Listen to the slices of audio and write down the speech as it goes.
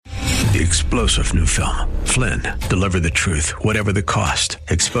The explosive new film, Flynn, deliver the truth, whatever the cost,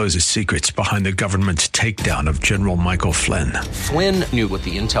 exposes secrets behind the government's takedown of General Michael Flynn. Flynn knew what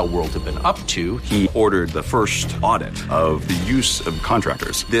the intel world had been up to. He ordered the first audit of the use of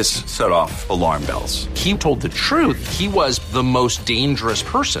contractors. This set off alarm bells. He told the truth. He was the most dangerous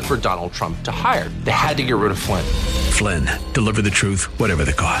person for Donald Trump to hire. They had to get rid of Flynn. Flynn, deliver the truth, whatever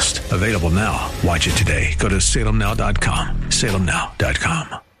the cost. Available now. Watch it today. Go to salemnow.com.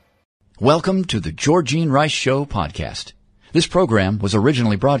 salemnow.com. Welcome to the Georgene Rice Show podcast. This program was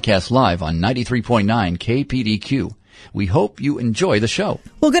originally broadcast live on 93.9 KPDQ. We hope you enjoy the show.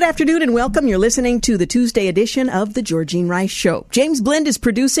 Well, good afternoon and welcome. You're listening to the Tuesday edition of the Georgene Rice Show. James Blend is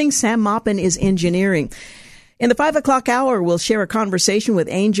producing. Sam Maupin is engineering. In the 5 o'clock hour, we'll share a conversation with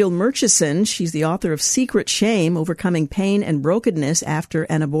Angel Murchison. She's the author of Secret Shame, Overcoming Pain and Brokenness After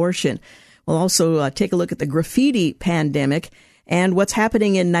an Abortion. We'll also take a look at the graffiti pandemic and what's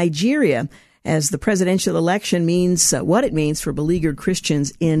happening in Nigeria as the presidential election means what it means for beleaguered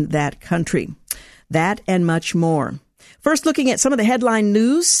Christians in that country. That and much more. First, looking at some of the headline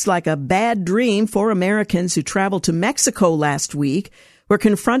news, like a bad dream, 4 Americans who traveled to Mexico last week were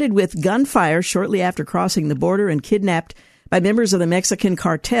confronted with gunfire shortly after crossing the border and kidnapped by members of the Mexican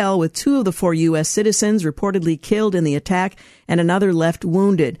cartel, with 2 of the 4 U.S. citizens reportedly killed in the attack and another left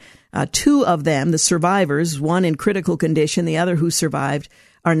wounded. 2 of them, the survivors, one in critical condition, the other who survived,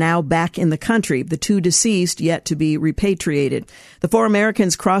 are now back in the country. The 2 deceased yet to be repatriated. The 4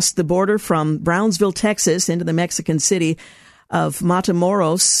 Americans crossed the border from Brownsville, Texas, into the Mexican city of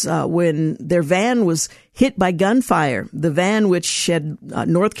Matamoros when their van was hit by gunfire. The van, which had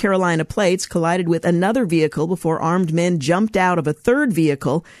North Carolina plates, collided with another vehicle before armed men jumped out of a third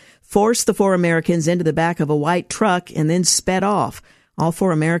vehicle, forced the 4 Americans into the back of a white truck, and then sped off. All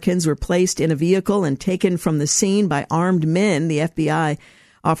 4 Americans were placed in a vehicle and taken from the scene by armed men. The FBI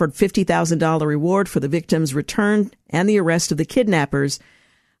offered $50,000 reward for the victims' return and the arrest of the kidnappers,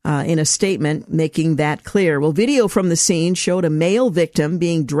 in a statement making that clear. Well, video from the scene showed a male victim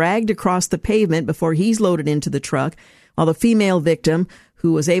being dragged across the pavement before he's loaded into the truck, while the female victim,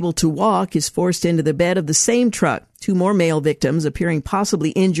 who was able to walk, is forced into the bed of the same truck. 2 more male victims, appearing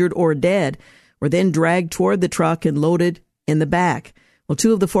possibly injured or dead, were then dragged toward the truck and loaded in the back. Well,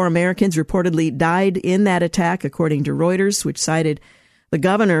 2 of the 4 Americans reportedly died in that attack, according to Reuters, which cited the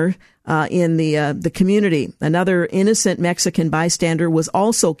governor in the community. Another innocent Mexican bystander was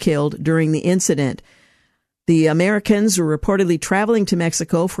also killed during the incident. The Americans were reportedly traveling to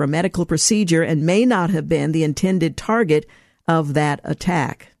Mexico for a medical procedure and may not have been the intended target of that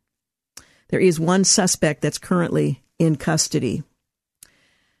attack. There is one suspect that's currently in custody.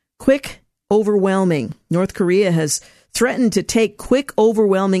 Quick, overwhelming. North Korea has threatened to take quick,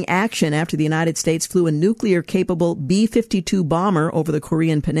 overwhelming action after the United States flew a nuclear-capable B-52 bomber over the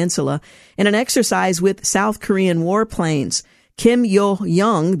Korean peninsula in an exercise with South Korean warplanes. Kim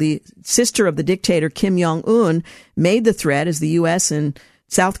Yo-young, the sister of the dictator Kim Jong-un, made the threat as the U.S. and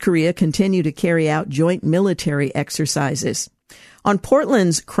South Korea continue to carry out joint military exercises. On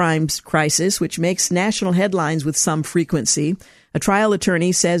Portland's crimes crisis, which makes national headlines with some frequency, a trial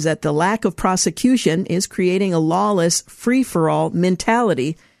attorney says that the lack of prosecution is creating a lawless, free-for-all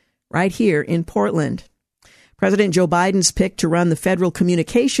mentality right here in Portland. President Joe Biden's pick to run the Federal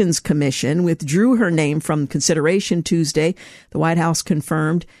Communications Commission withdrew her name from consideration Tuesday. The White House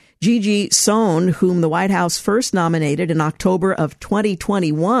confirmed. Gigi Sohn, whom the White House first nominated in October of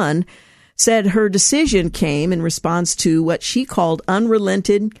 2021, said her decision came in response to what she called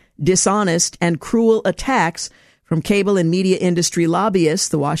unrelenting, dishonest, and cruel attacks from cable and media industry lobbyists,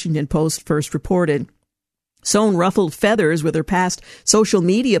 the Washington Post first reported. Sohn ruffled feathers with her past social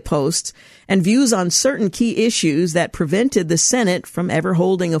media posts and views on certain key issues that prevented the Senate from ever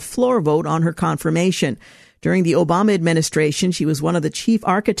holding a floor vote on her confirmation. During the Obama administration, she was one of the chief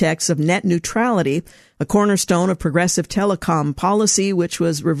architects of net neutrality, a cornerstone of progressive telecom policy, which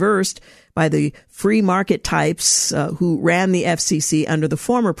was reversed by the free market types who ran the FCC under the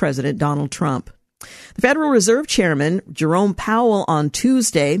former president, Donald Trump. The Federal Reserve Chairman, Jerome Powell, on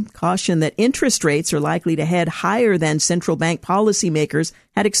Tuesday cautioned that interest rates are likely to head higher than central bank policymakers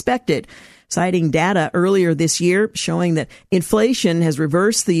had expected, citing data earlier this year showing that inflation has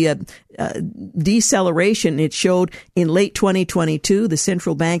reversed the deceleration it showed in late 2022. The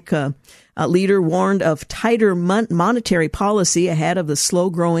central bank leader warned of tighter monetary policy ahead of the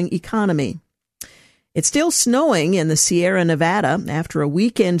slow-growing economy. It's still snowing in the Sierra Nevada after a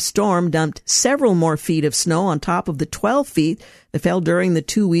weekend storm dumped several more feet of snow on top of the 12 feet that fell during the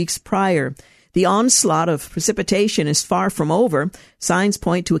 2 weeks prior. The onslaught of precipitation is far from over. Signs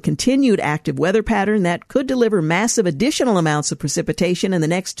point to a continued active weather pattern that could deliver massive additional amounts of precipitation in the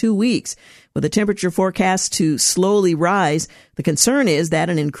next 2 weeks. With the temperature forecast to slowly rise, the concern is that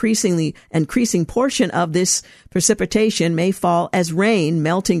an increasing portion of this precipitation may fall as rain,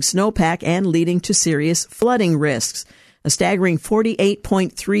 melting snowpack, and leading to serious flooding risks. A staggering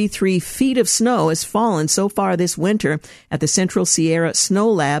 48.33 feet of snow has fallen so far this winter at the Central Sierra Snow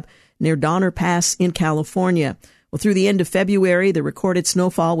Lab near Donner Pass in California. Well, through the end of February, the recorded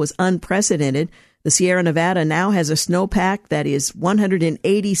snowfall was unprecedented. The Sierra Nevada now has a snowpack that is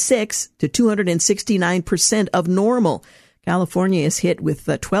 186 to 269% of normal. California is hit with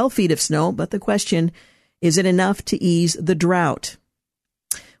 12 feet of snow, but the question, is it enough to ease the drought?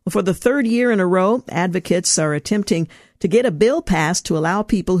 Well, for the third year in a row, advocates are attempting to get a bill passed to allow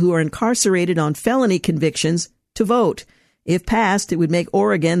people who are incarcerated on felony convictions to vote. If passed, it would make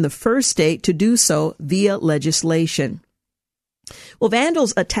Oregon the first state to do so via legislation. Well,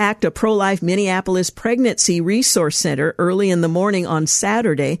 vandals attacked a pro-life Minneapolis pregnancy resource center early in the morning on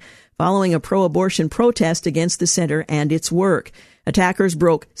Saturday, following a pro-abortion protest against the center and its work. Attackers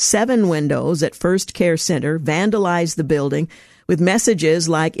broke 7 windows at First Care Center, vandalized the building with messages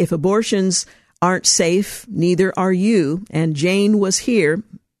like, "If abortions aren't safe, neither are you," and "Jane was here"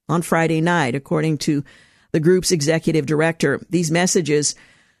 on Friday night, according to the group's executive director. These messages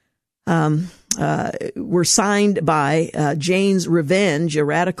were signed by Jane's Revenge, a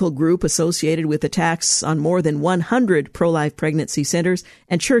radical group associated with attacks on more than 100 pro-life pregnancy centers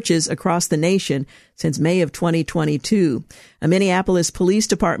and churches across the nation since May of 2022. A Minneapolis Police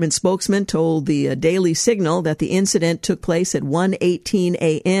Department spokesman told the Daily Signal that the incident took place at 1:18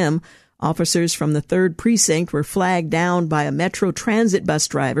 a.m. Officers from the 3rd Precinct were flagged down by a Metro Transit bus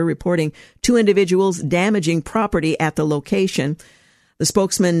driver reporting 2 individuals damaging property at the location. The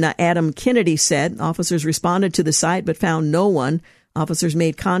spokesman, Adam Kennedy, said officers responded to the site but found no one. Officers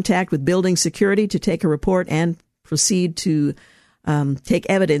made contact with building security to take a report and proceed to take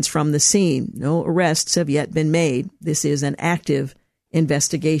evidence from the scene. No arrests have yet been made. This is an active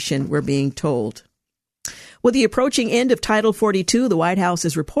investigation, we're being told. With the approaching end of Title 42, the White House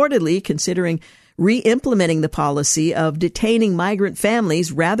is reportedly considering re-implementing the policy of detaining migrant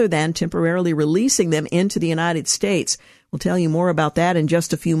families rather than temporarily releasing them into the United States. We'll tell you more about that in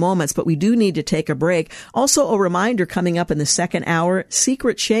just a few moments, but we do need to take a break. Also, a reminder coming up in the second hour,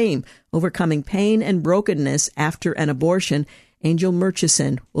 secret shame, overcoming pain and brokenness after an abortion. Angel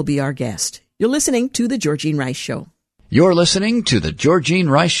Murchison will be our guest. You're listening to The Georgene Rice Show. You're listening to the Georgene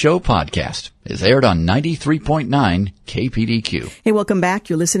Rice Show podcast. It's aired on 93.9 KPDQ. Hey, welcome back.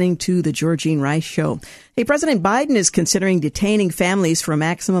 You're listening to the Georgene Rice Show. Hey, President Biden is considering detaining families for a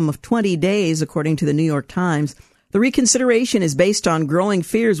maximum of 20 days, according to the New York Times. The reconsideration is based on growing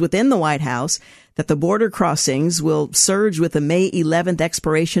fears within the White House that the border crossings will surge with the May 11th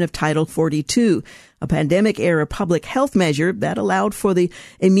expiration of Title 42, a pandemic-era public health measure that allowed for the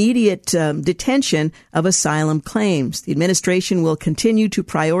immediate detention of asylum claims. The administration will continue to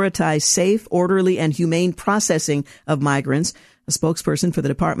prioritize safe, orderly, and humane processing of migrants, a spokesperson for the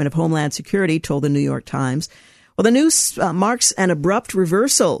Department of Homeland Security told the New York Times. Well, the news marks an abrupt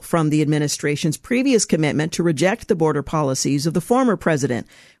reversal from the administration's previous commitment to reject the border policies of the former president,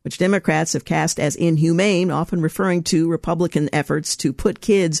 which Democrats have cast as inhumane, often referring to Republican efforts to put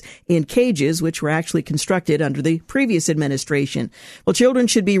kids in cages, which were actually constructed under the previous administration. Well, children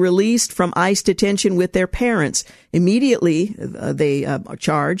should be released from ICE detention with their parents. Immediately, they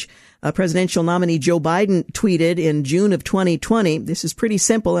charge. Presidential nominee Joe Biden tweeted in June of 2020, "This is pretty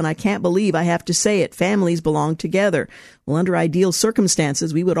simple, and I can't believe I have to say it. Families belong together." Well, under ideal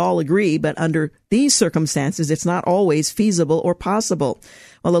circumstances, we would all agree, but under these circumstances, it's not always feasible or possible.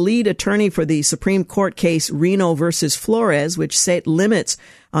 Well, a lead attorney for the Supreme Court case Reno versus Flores, which set limits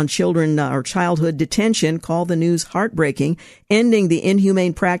on children or childhood detention, called the news heartbreaking. Ending the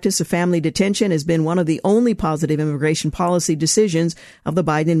inhumane practice of family detention has been one of the only positive immigration policy decisions of the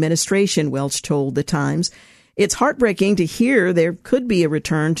Biden administration, Welch told the Times. It's heartbreaking to hear there could be a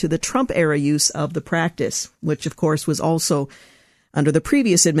return to the Trump-era use of the practice, which, of course, was also under the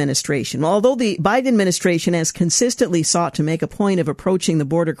previous administration. Although the Biden administration has consistently sought to make a point of approaching the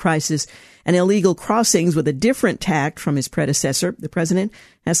border crisis and illegal crossings with a different tact from his predecessor, the president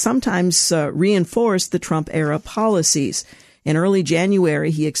has sometimes reinforced the Trump-era policies. In early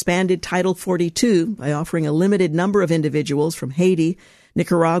January, he expanded Title 42 by offering a limited number of individuals from Haiti,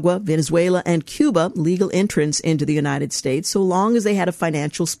 Nicaragua, Venezuela, and Cuba legal entrance into the United States, so long as they had a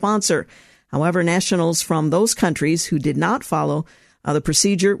financial sponsor. However, nationals from those countries who did not follow the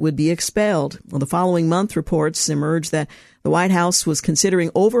procedure would be expelled. Well, the following month, reports emerged that the White House was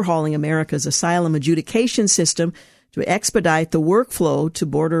considering overhauling America's asylum adjudication system to expedite the workflow to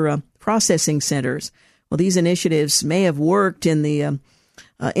border processing centers. Well, these initiatives may have worked in the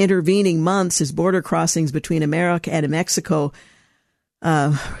intervening months as border crossings between America and Mexico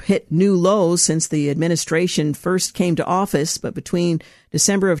hit new lows since the administration first came to office. But between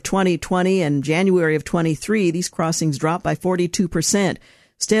December of 2020 and January of 23, these crossings dropped by 42%.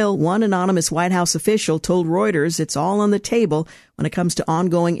 Still, one anonymous White House official told Reuters it's all on the table when it comes to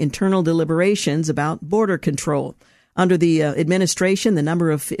ongoing internal deliberations about border control. Under the administration, the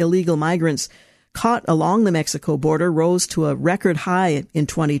number of illegal migrants caught along the Mexico border rose to a record high in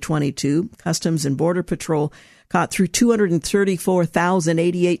 2022. Customs and Border Patrol caught through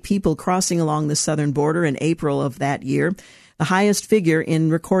 234,088 people crossing along the southern border in April of that year, the highest figure in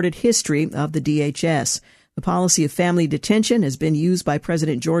recorded history of the DHS. The policy of family detention has been used by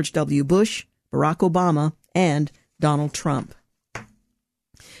President George W. Bush, Barack Obama, and Donald Trump.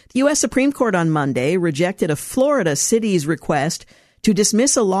 The U.S. Supreme Court on Monday rejected a Florida city's request to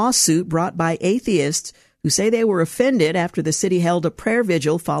dismiss a lawsuit brought by atheists who say they were offended after the city held a prayer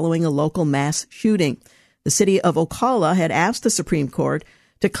vigil following a local mass shooting. The city of Ocala had asked the Supreme Court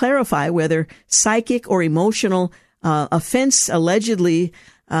to clarify whether psychic or emotional offense allegedly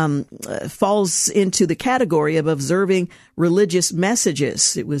falls into the category of observing religious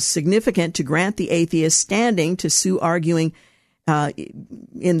messages. It was significant to grant the atheists standing to sue, arguing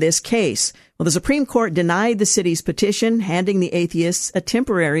in this case. Well, the Supreme Court denied the city's petition, handing the atheists a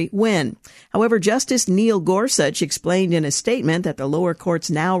temporary win. However, Justice Neil Gorsuch explained in a statement that the lower courts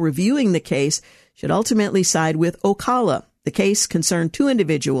now reviewing the case should ultimately side with Ocala. The case concerned two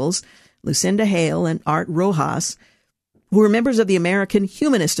individuals, Lucinda Hale and Art Rojas, who were members of the American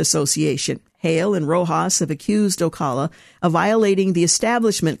Humanist Association. Hale and Rojas have accused Ocala of violating the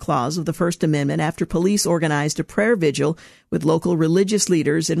Establishment Clause of the First Amendment after police organized a prayer vigil with local religious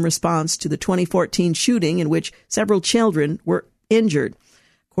leaders in response to the 2014 shooting in which several children were injured.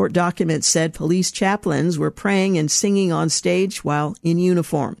 Court documents said police chaplains were praying and singing on stage while in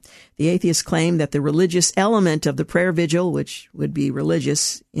uniform. The atheists claimed that the religious element of the prayer vigil, which would be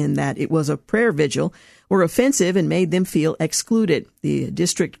religious in that it was a prayer vigil, were offensive and made them feel excluded. The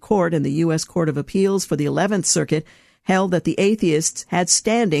district court and the U.S. Court of Appeals for the 11th Circuit held that the atheists had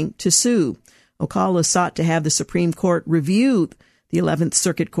standing to sue. Ocala sought to have the Supreme Court review the 11th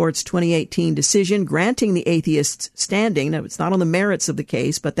Circuit Court's 2018 decision granting the atheists standing. Now, it's not on the merits of the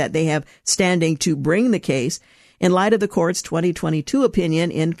case, but that they have standing to bring the case in light of the court's 2022 opinion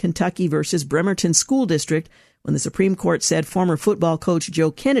in Kentucky versus Bremerton School District, when the Supreme Court said former football coach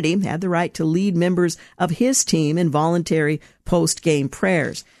Joe Kennedy had the right to lead members of his team in voluntary post-game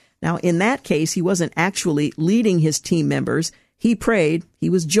prayers. Now, in that case, he wasn't actually leading his team members. He prayed.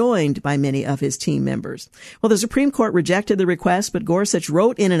 He was joined by many of his team members. Well, the Supreme Court rejected the request, but Gorsuch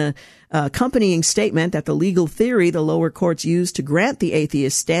wrote in an accompanying statement that the legal theory the lower courts used to grant the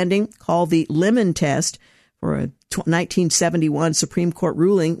atheist standing, called the Lemon Test for a 1971 Supreme Court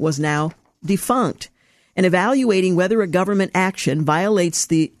ruling, was now defunct. In evaluating whether a government action violates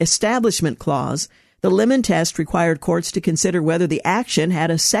the Establishment Clause, the Lemon Test required courts to consider whether the action had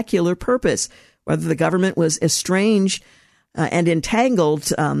a secular purpose, whether the government was estranged and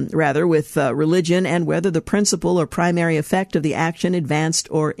entangled, with religion, and whether the principal or primary effect of the action advanced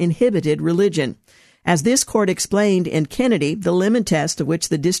or inhibited religion. As this court explained in Kennedy, the Lemon Test, of which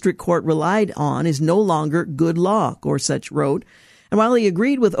the district court relied on, is no longer good law, Gorsuch wrote. And while he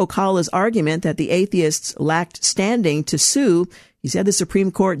agreed with Ocala's argument that the atheists lacked standing to sue, he said the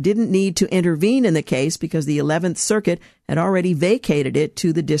Supreme Court didn't need to intervene in the case because the 11th Circuit had already vacated it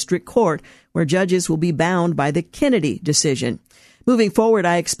to the district court, where judges will be bound by the Kennedy decision. Moving forward,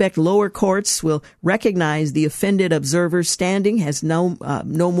 I expect lower courts will recognize the offended observer's standing has no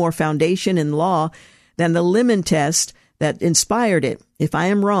more foundation in law than the Lemon Test that inspired it. If I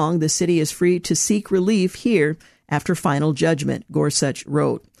am wrong, the city is free to seek relief here after final judgment, Gorsuch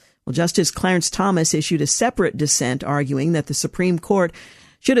wrote. Well, Justice Clarence Thomas issued a separate dissent arguing that the Supreme Court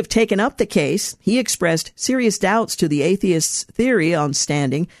should have taken up the case. He expressed serious doubts to the atheists' theory on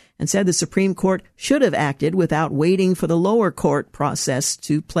standing and said the Supreme Court should have acted without waiting for the lower court process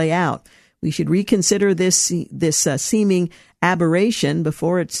to play out. We should reconsider this seeming aberration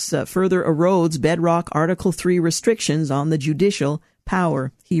before it further erodes bedrock Article 3 restrictions on the judicial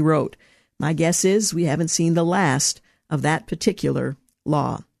power, he wrote. My guess is we haven't seen the last of that particular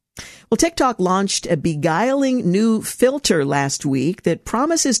law. Well, TikTok launched a beguiling new filter last week that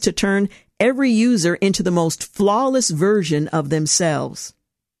promises to turn every user into the most flawless version of themselves.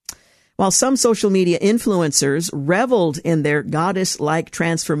 While some social media influencers reveled in their goddess-like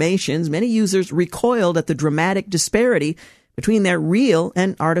transformations, many users recoiled at the dramatic disparity between their real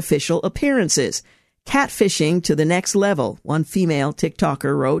and artificial appearances. Catfishing to the next level, one female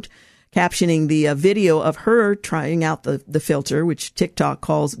TikToker wrote, captioning the video of her trying out the filter, which TikTok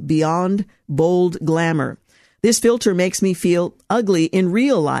calls Beyond Bold Glamour. This filter makes me feel ugly in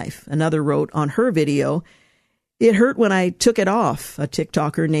real life, another wrote on her video. It hurt when I took it off, a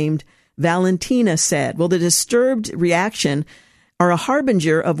TikToker named Valentina said. Well, the disturbed reaction are a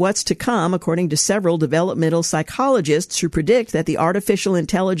harbinger of what's to come, according to several developmental psychologists who predict that the artificial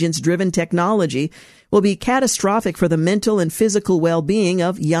intelligence-driven technology will be catastrophic for the mental and physical well-being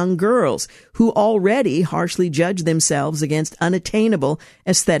of young girls who already harshly judge themselves against unattainable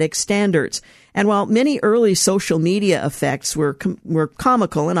aesthetic standards. And while many early social media effects were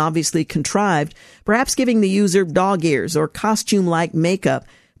comical and obviously contrived, perhaps giving the user dog ears or costume-like makeup,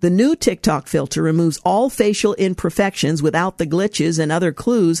 the new TikTok filter removes all facial imperfections without the glitches and other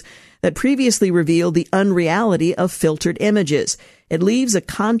clues that previously revealed the unreality of filtered images. It leaves a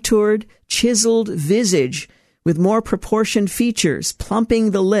contoured, chiseled visage with more proportioned features,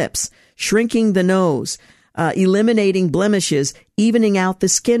 plumping the lips, shrinking the nose, eliminating blemishes, evening out the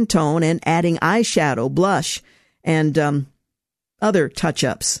skin tone, and adding eyeshadow, blush, and other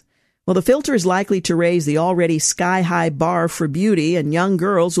touch-ups. Well, the filter is likely to raise the already sky-high bar for beauty, and young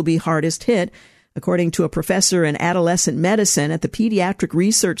girls will be hardest hit, according to a professor in adolescent medicine at the Pediatric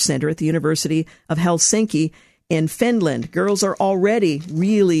Research Center at the University of Helsinki in Finland. Girls are already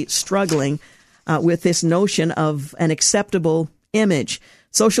really struggling with this notion of an acceptable image.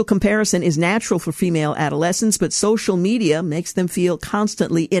 Social comparison is natural for female adolescents, but social media makes them feel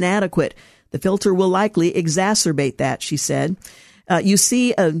constantly inadequate. The filter will likely exacerbate that, she said. You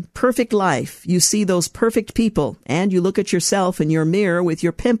see a perfect life, you see those perfect people, and you look at yourself in your mirror with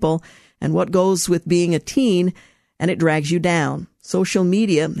your pimple and what goes with being a teen, and it drags you down. Social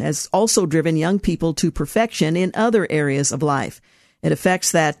media has also driven young people to perfection in other areas of life. It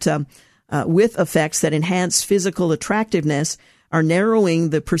affects that, with effects that enhance physical attractiveness, are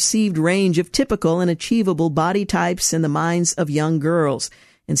narrowing the perceived range of typical and achievable body types in the minds of young girls.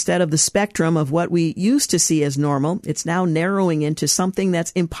 Instead of the spectrum of what we used to see as normal, it's now narrowing into something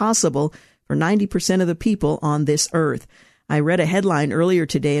that's impossible for 90% of the people on this earth. I read a headline earlier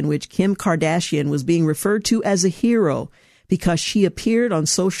today in which Kim Kardashian was being referred to as a hero because she appeared on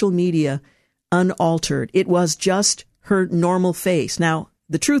social media unaltered. It was just her normal face. Now,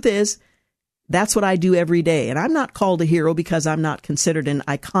 the truth is, that's what I do every day. And I'm not called a hero because I'm not considered an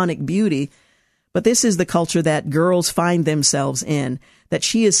iconic beauty. But this is the culture that girls find themselves in, that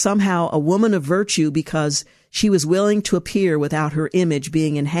she is somehow a woman of virtue because she was willing to appear without her image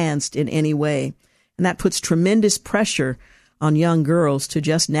being enhanced in any way. And that puts tremendous pressure on young girls to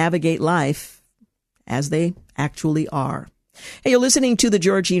just navigate life as they actually are. Hey, you're listening to The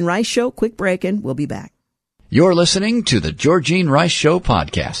Georgene Rice Show. Quick break and we'll be back. You're listening to The Georgene Rice Show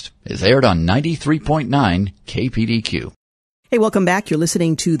podcast. It's aired on 93.9 KPDQ. Hey, welcome back. You're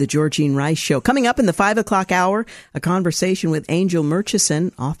listening to The Georgene Rice Show. Coming up in the 5 o'clock hour, a conversation with Angel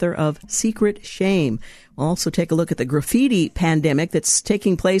Murchison, author of Secret Shame. We'll also take a look at the graffiti pandemic that's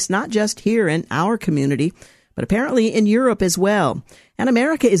taking place not just here in our community, but apparently in Europe as well. And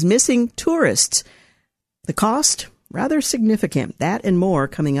America is missing tourists. The cost, rather significant. That and more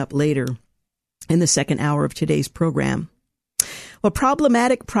coming up later in the second hour of today's program. Well,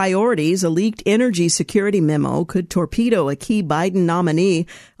 problematic priorities, a leaked energy security memo could torpedo a key Biden nominee.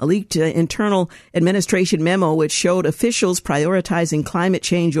 A leaked internal administration memo which showed officials prioritizing climate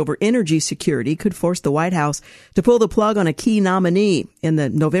change over energy security could force the White House to pull the plug on a key nominee. In the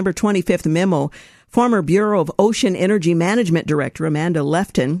November 25th memo, former Bureau of Ocean Energy Management Director Amanda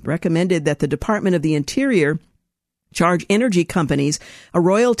Lefton recommended that the Department of the Interior charge energy companies a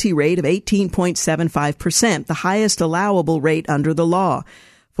royalty rate of 18.75%, the highest allowable rate under the law,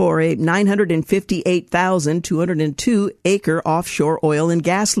 for a 958,202-acre offshore oil and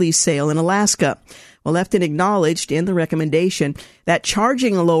gas lease sale in Alaska. Well, Lefton acknowledged in the recommendation that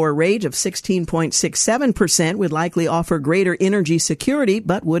charging a lower rate of 16.67% would likely offer greater energy security,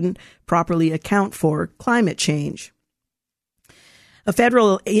 but wouldn't properly account for climate change. A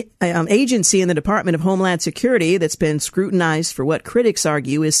federal agency in the Department of Homeland Security that's been scrutinized for what critics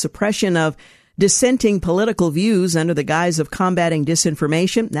argue is suppression of dissenting political views under the guise of combating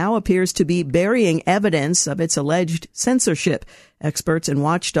disinformation now appears to be burying evidence of its alleged censorship, experts and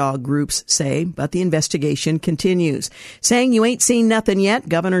watchdog groups say, but the investigation continues. Saying you ain't seen nothing yet,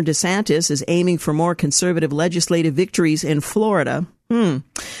 Governor DeSantis is aiming for more conservative legislative victories in Florida.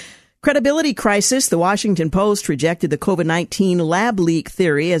 Credibility crisis. The Washington Post rejected the COVID-19 lab leak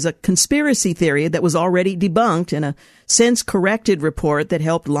theory as a conspiracy theory that was already debunked in a since-corrected report that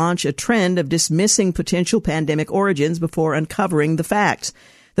helped launch a trend of dismissing potential pandemic origins before uncovering the facts.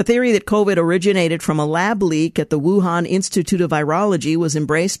 The theory that COVID originated from a lab leak at the Wuhan Institute of Virology was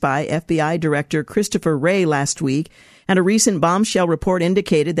embraced by FBI Director Christopher Wray last week, and a recent bombshell report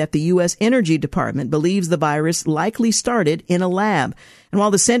indicated that the U.S. Energy Department believes the virus likely started in a lab. And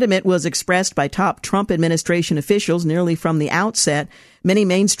while the sentiment was expressed by top Trump administration officials nearly from the outset, many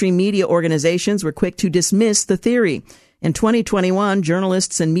mainstream media organizations were quick to dismiss the theory. In 2021,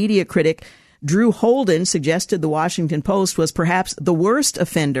 journalists and media critic Drew Holden suggested the Washington Post was perhaps the worst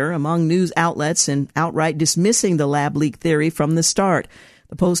offender among news outlets in outright dismissing the lab leak theory from the start.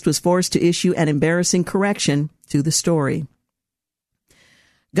 The Post was forced to issue an embarrassing correction to the story.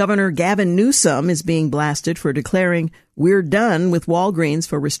 Governor Gavin Newsom is being blasted for declaring we're done with Walgreens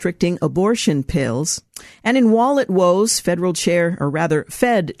for restricting abortion pills. And in wallet woes, Fed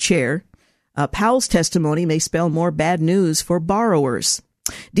Chair Powell's testimony may spell more bad news for borrowers.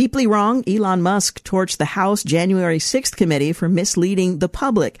 Deeply wrong, Elon Musk torched the House January 6th committee for misleading the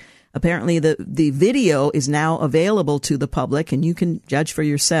public. Apparently, the video is now available to the public, and you can judge for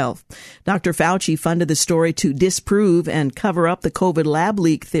yourself. Dr. Fauci funded the story to disprove and cover up the COVID lab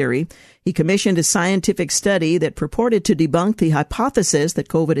leak theory. He commissioned a scientific study that purported to debunk the hypothesis that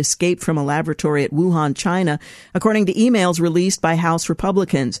COVID escaped from a laboratory at Wuhan, China, according to emails released by House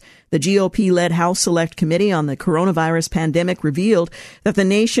Republicans. The GOP-led House Select Committee on the Coronavirus Pandemic revealed that the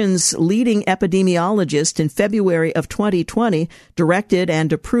nation's leading epidemiologist in February of 2020 directed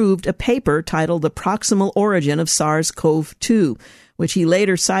and approved a paper titled The Proximal Origin of SARS-CoV-2, which he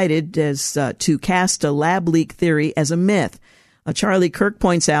later cited as to cast a lab leak theory as a myth. Charlie Kirk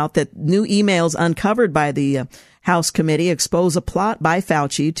points out that new emails uncovered by the House committee expose a plot by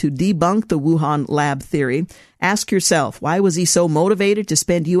Fauci to debunk the Wuhan lab theory. Ask yourself, why was he so motivated to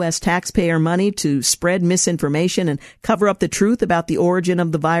spend U.S. taxpayer money to spread misinformation and cover up the truth about the origin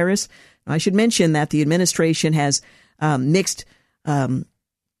of the virus? I should mention that the administration has mixed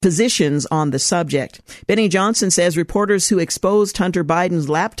positions on the subject. Benny Johnson says reporters who exposed Hunter Biden's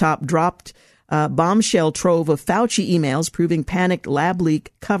laptop dropped bombshell trove of Fauci emails proving panicked lab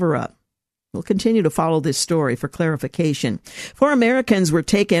leak cover-up. We'll continue to follow this story for clarification. 4 Americans were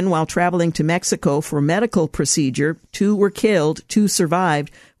taken while traveling to Mexico for a medical procedure. 2 were killed, 2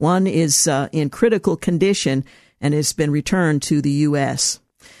 survived. 1 is in critical condition and has been returned to the U.S.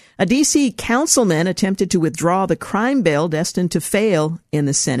 A D.C. councilman attempted to withdraw the crime bill destined to fail in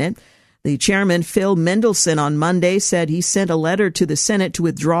the Senate. The chairman, Phil Mendelson, on Monday said he sent a letter to the Senate to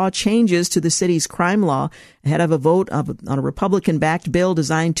withdraw changes to the city's crime law ahead of a vote on a Republican-backed bill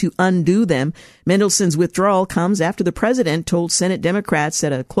designed to undo them. Mendelson's withdrawal comes after the president told Senate Democrats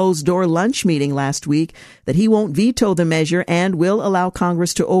at a closed-door lunch meeting last week that he won't veto the measure and will allow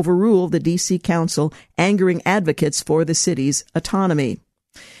Congress to overrule the D.C. Council, angering advocates for the city's autonomy.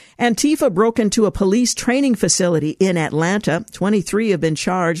 Antifa broke into a police training facility in Atlanta. 23 have been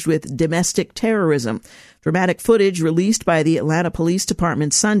charged with domestic terrorism. Dramatic footage released by the Atlanta Police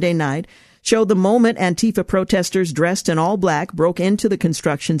Department Sunday night showed the moment Antifa protesters dressed in all black broke into the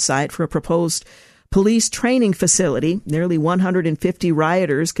construction site for a proposed police training facility. Nearly 150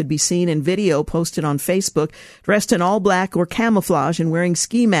 rioters could be seen in video posted on Facebook, dressed in all black or camouflage and wearing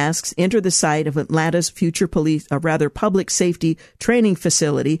ski masks, enter the site of Atlanta's future public safety training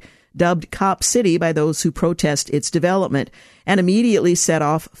facility, dubbed Cop City by those who protest its development, and immediately set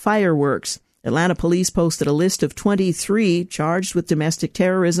off fireworks. Atlanta police posted a list of 23 charged with domestic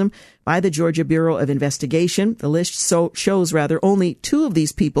terrorism by the Georgia Bureau of Investigation. The list shows only 2 of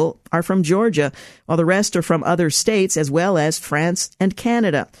these people are from Georgia, while the rest are from other states as well as France and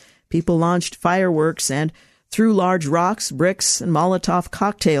Canada. People launched fireworks and threw large rocks, bricks, and Molotov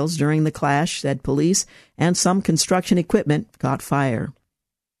cocktails during the clash, said police, and some construction equipment caught fire.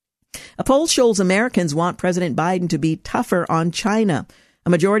 A poll shows Americans want President Biden to be tougher on China. A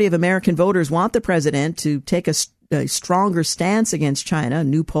majority of American voters want the president to take a stronger stance against China, a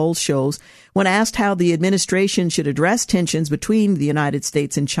new poll shows. When asked how the administration should address tensions between the United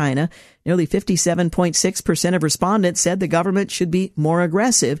States and China, nearly 57.6% of respondents said the government should be more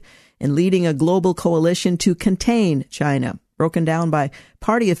aggressive in leading a global coalition to contain China. Broken down by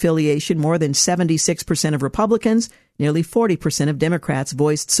party affiliation, more than 76% of Republicans, nearly 40% of Democrats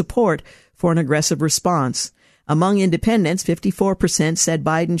voiced support for an aggressive response. Among independents, 54% said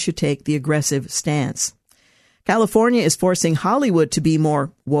Biden should take the aggressive stance. California is forcing Hollywood to be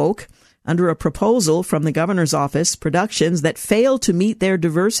more woke. Under a proposal from the governor's office, productions that fail to meet their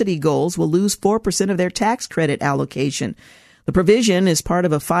diversity goals will lose 4% of their tax credit allocation. The provision is part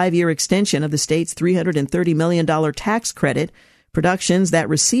of a 5-year extension of the state's $330 million tax credit. Productions that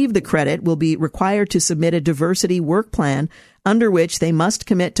receive the credit will be required to submit a diversity work plan under which they must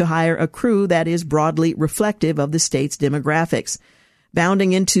commit to hire a crew that is broadly reflective of the state's demographics.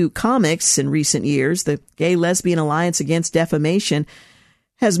 Bounding into comics in recent years, the Gay Lesbian Alliance Against Defamation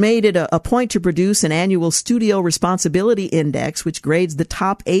has made it a point to produce an annual Studio Responsibility Index, which grades the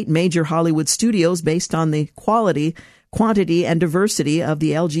top 8 major Hollywood studios based on the quality, quantity, and diversity of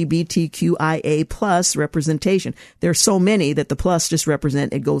the LGBTQIA plus representation. There are so many that the plus just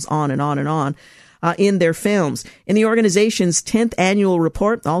represent, it goes on and on and on, in their films. In the organization's 10th annual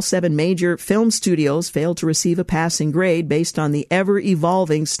report, all 7 major film studios failed to receive a passing grade based on the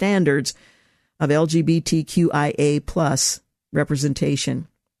ever-evolving standards of LGBTQIA plus representation.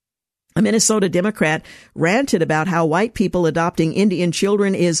 A Minnesota Democrat ranted about how white people adopting Indian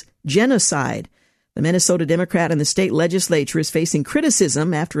children is genocide. The Minnesota Democrat in the state legislature is facing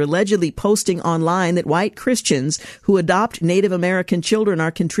criticism after allegedly posting online that white Christians who adopt Native American children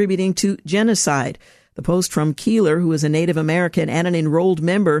are contributing to genocide. The post from Keeler, who is a Native American and an enrolled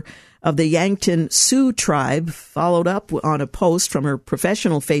member of the Yankton Sioux tribe, followed up on a post from her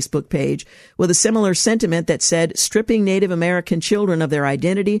professional Facebook page with a similar sentiment that said stripping Native American children of their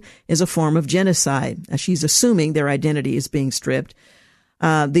identity is a form of genocide. She's assuming their identity is being stripped.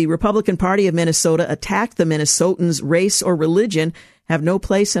 The Republican Party of Minnesota attacked the Minnesotans' race or religion have no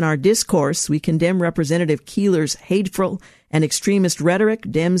place in our discourse. We condemn Representative Keeler's hateful and extremist rhetoric.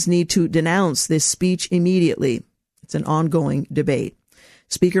 Dems need to denounce this speech immediately. It's an ongoing debate.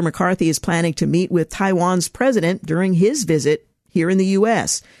 Speaker McCarthy is planning to meet with Taiwan's president during his visit here in the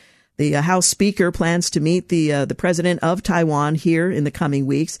U.S. The House Speaker plans to meet the president of Taiwan here in the coming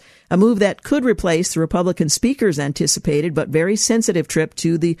weeks, a move that could replace the Republican Speaker's anticipated but very sensitive trip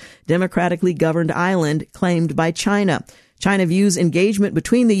to the democratically governed island claimed by China. China views engagement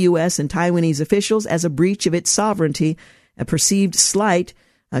between the U.S. and Taiwanese officials as a breach of its sovereignty, a perceived slight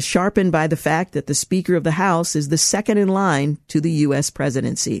sharpened by the fact that the Speaker of the House is the second in line to the U.S.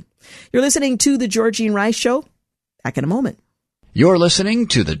 presidency. You're listening to The Georgene Rice Show. Back in a moment. You're listening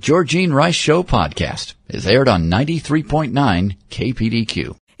to The Georgene Rice Show podcast. It's aired on 93.9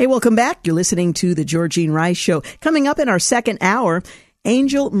 KPDQ. Hey, welcome back. You're listening to The Georgene Rice Show. Coming up in our second hour,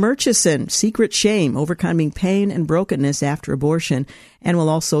 Angel Murchison, Secret Shame, Overcoming Pain and Brokenness After Abortion. And we'll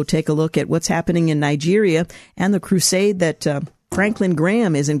also take a look at what's happening in Nigeria and the crusade that Franklin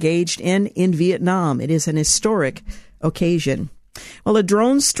Graham is engaged in Vietnam. It is an historic occasion. Well, a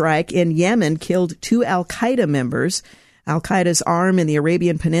drone strike in Yemen killed 2 al-Qaeda members. Al-Qaeda's arm in the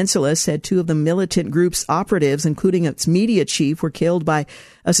Arabian Peninsula said 2 of the militant group's operatives, including its media chief, were killed by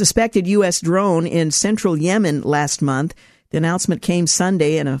a suspected U.S. drone in central Yemen last month. The announcement came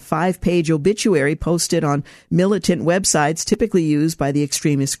Sunday in a 5-page obituary posted on militant websites typically used by the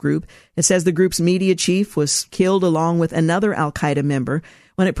extremist group. It says the group's media chief was killed along with another al-Qaeda member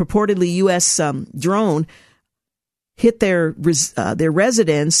when a purportedly U.S. drone hit their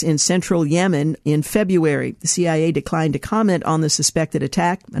residence in central Yemen in February. The CIA declined to comment on the suspected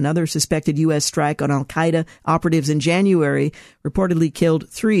attack. Another suspected U.S. strike on al-Qaeda operatives in January reportedly killed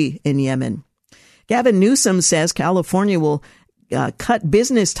 3 in Yemen. Gavin Newsom says California will cut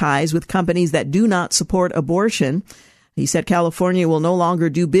business ties with companies that do not support abortion. He said California will no longer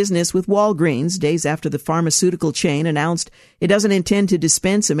do business with Walgreens days after the pharmaceutical chain announced it doesn't intend to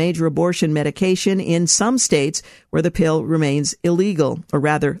dispense a major abortion medication in some states where the pill remains illegal, or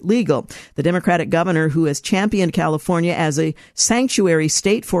rather legal. The Democratic governor who has championed California as a sanctuary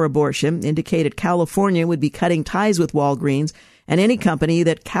state for abortion indicated California would be cutting ties with Walgreens and any company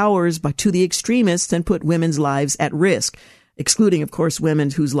that cowers to the extremists and put women's lives at risk, excluding, of course,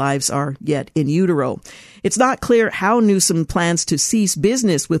 women whose lives are yet in utero. It's not clear how Newsom plans to cease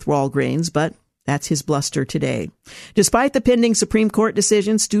business with Walgreens, but that's his bluster today. Despite the pending Supreme Court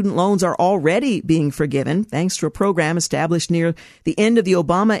decision, student loans are already being forgiven. Thanks to a program established near the end of the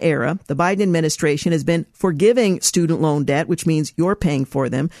Obama era, the Biden administration has been forgiving student loan debt, which means you're paying for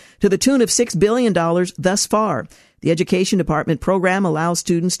them, to the tune of $6 billion thus far. The Education Department program allows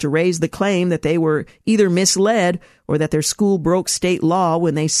students to raise the claim that they were either misled or that their school broke state law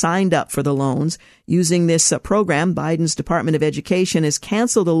when they signed up for the loans. Using this program, Biden's Department of Education has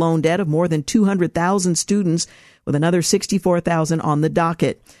canceled a loan debt of more than 200,000 students, with another 64,000 on the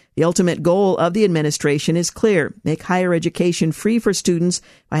docket. The ultimate goal of the administration is clear: make higher education free for students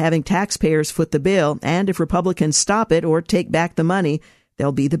by having taxpayers foot the bill. And if Republicans stop it or take back the money,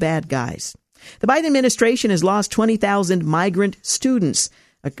 they'll be the bad guys. The Biden administration has lost 20,000 migrant students,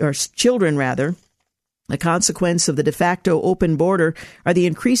 or children rather, A consequence of the de facto open border are the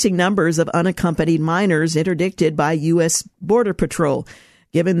increasing numbers of unaccompanied minors interdicted by U.S. Border Patrol.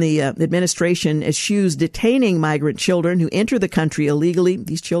 Given the administration eschews detaining migrant children who enter the country illegally,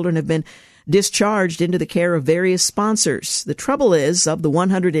 these children have been discharged into the care of various sponsors. The trouble is, of the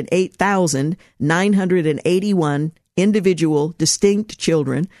 108,981 individual distinct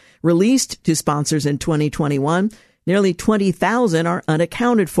children released to sponsors in 2021, nearly 20,000 are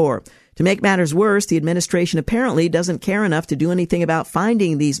unaccounted for. To make matters worse, the administration apparently doesn't care enough to do anything about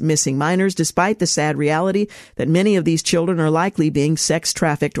finding these missing minors, despite the sad reality that many of these children are likely being sex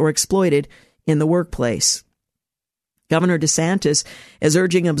trafficked or exploited in the workplace. Governor DeSantis is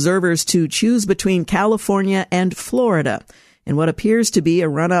urging observers to choose between California and Florida in what appears to be a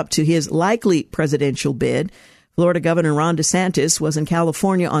run-up to his likely presidential bid. Florida Governor Ron DeSantis was in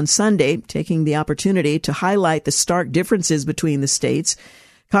California on Sunday, taking the opportunity to highlight the stark differences between the states,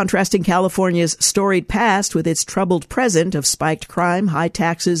 contrasting California's storied past with its troubled present of spiked crime, high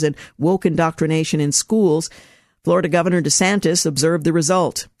taxes, and woke indoctrination in schools. Florida Governor DeSantis observed the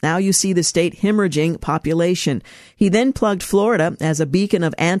result. Now you see the state hemorrhaging population. He then plugged Florida as a beacon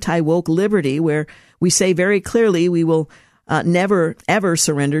of anti-woke liberty, where we say very clearly we will never, ever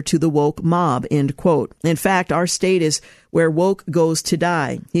surrender to the woke mob, end quote. In fact, our state is where woke goes to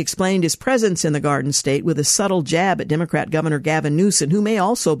die. He explained his presence in the Garden State with a subtle jab at Democrat Governor Gavin Newsom, who may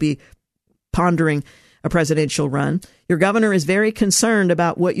also be pondering a presidential run. Your governor is very concerned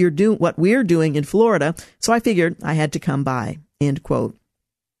about what we're doing in Florida, so I figured I had to come by, end quote.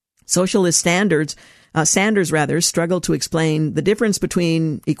 Socialist Sanders struggled to explain the difference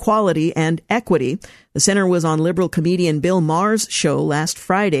between equality and equity. The center was on liberal comedian Bill Maher's show last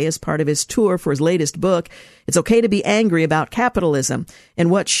Friday as part of his tour for his latest book, It's Okay to Be Angry About Capitalism. In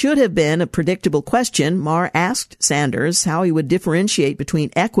what should have been a predictable question, Maher asked Sanders how he would differentiate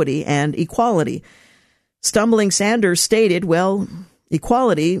between equity and equality. Stumbling Sanders stated, well,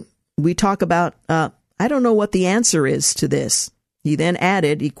 equality, we talk about, I don't know what the answer is to this. He then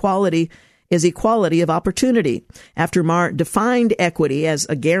added, equality is equality of opportunity. After Maher defined equity as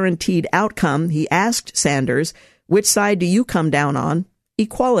a guaranteed outcome, he asked Sanders, which side do you come down on?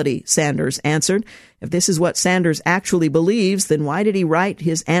 Equality, Sanders answered. If this is what Sanders actually believes, then why did he write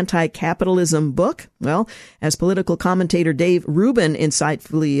his anti-capitalism book? Well, as political commentator Dave Rubin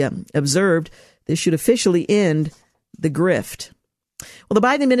insightfully observed, this should officially end the grift. Well, the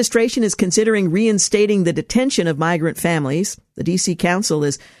Biden administration is considering reinstating the detention of migrant families. The D.C. Council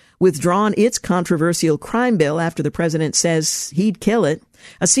has withdrawn its controversial crime bill after the president says he'd kill it.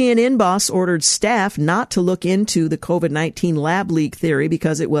 A CNN boss ordered staff not to look into the COVID-19 lab leak theory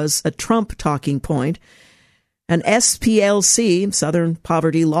because it was a Trump talking point. An SPLC, Southern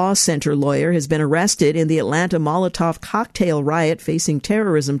Poverty Law Center lawyer, has been arrested in the Atlanta Molotov cocktail riot facing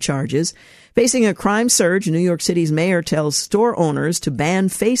terrorism charges. Facing a crime surge, New York City's mayor tells store owners to ban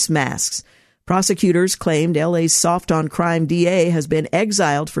face masks. Prosecutors claimed LA's soft-on-crime DA has been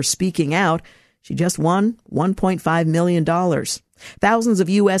exiled for speaking out. She just won $1.5 million. Thousands of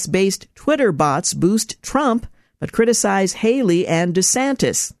U.S.-based Twitter bots boost Trump, but criticize Haley and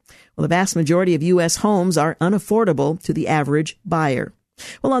DeSantis. Well, the vast majority of U.S. homes are unaffordable to the average buyer.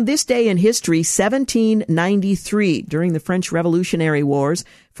 Well, on this day in history, 1793, during the French Revolutionary Wars,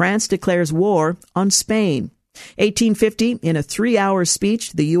 France declares war on Spain. 1850, in a 3-hour speech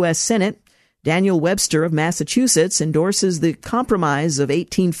to the U.S. Senate, Daniel Webster of Massachusetts endorses the Compromise of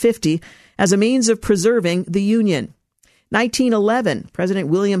 1850 as a means of preserving the Union. 1911, President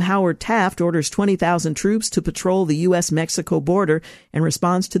William Howard Taft orders 20,000 troops to patrol the U.S.-Mexico border in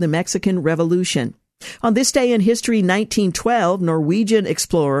response to the Mexican Revolution. On this day in history, 1912, Norwegian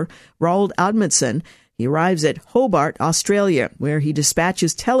explorer Roald Amundsen, he arrives at Hobart, Australia, where he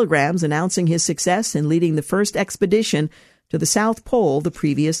dispatches telegrams announcing his success in leading the first expedition to the South Pole the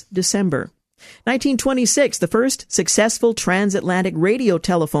previous December. 1926, the first successful transatlantic radio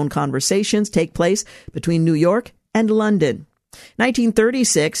telephone conversations take place between New York and London.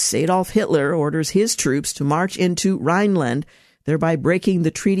 1936, Adolf Hitler orders his troops to march into Rhineland, thereby breaking the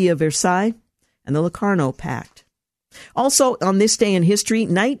Treaty of Versailles and the Locarno Pact. Also on this day in history,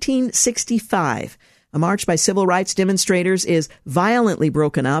 1965, a march by civil rights demonstrators is violently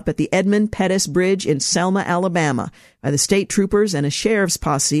broken up at the Edmund Pettus Bridge in Selma, Alabama, by the state troopers and a sheriff's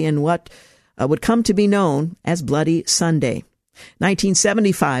posse in what would come to be known as Bloody Sunday.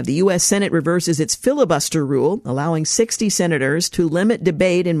 1975, the U.S. Senate reverses its filibuster rule, allowing 60 senators to limit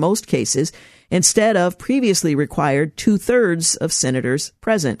debate in most cases, instead of previously required 2/3 of senators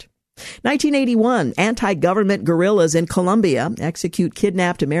present. 1981, anti-government guerrillas in Colombia execute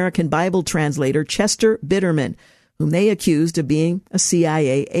kidnapped American Bible translator Chester Bitterman, whom they accused of being a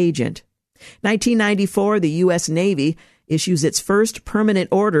CIA agent. 1994, the U.S. Navy issues its first permanent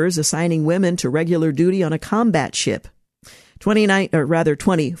orders assigning women to regular duty on a combat ship.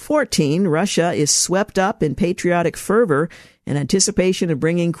 2014, Russia is swept up in patriotic fervor in anticipation of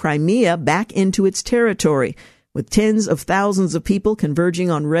bringing Crimea back into its territory, with tens of thousands of people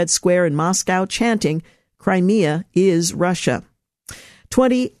converging on Red Square in Moscow chanting, "Crimea is Russia."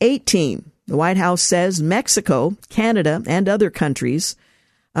 2018, the White House says Mexico, Canada, and other countries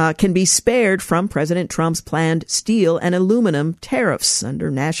can be spared from President Trump's planned steel and aluminum tariffs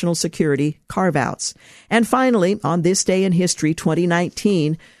under national security carve-outs. And finally, on this day in history,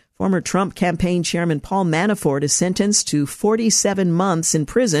 2019, former Trump campaign chairman Paul Manafort is sentenced to 47 months in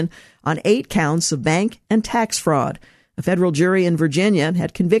prison on 8 counts of bank and tax fraud. A federal jury in Virginia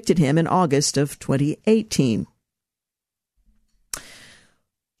had convicted him in August of 2018.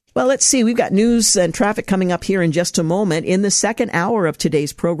 Well, let's see. We've got news and traffic coming up here in just a moment. In the second hour of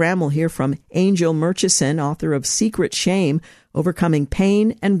today's program, we'll hear from Angel Murchison, author of Secret Shame, Overcoming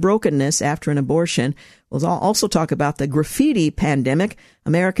Pain and Brokenness After an Abortion. We'll also talk about the graffiti pandemic,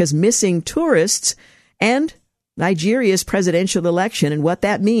 America's missing tourists, and Nigeria's presidential election and what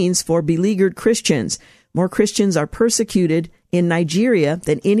that means for beleaguered Christians. More Christians are persecuted in Nigeria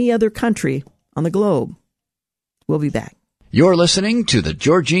than any other country on the globe. We'll be back. You're listening to the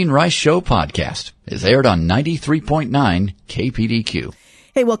Georgene Rice Show podcast. It's aired on 93.9 KPDQ.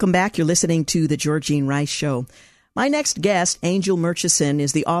 Hey, welcome back. You're listening to the Georgene Rice Show. My next guest, Angel Murchison,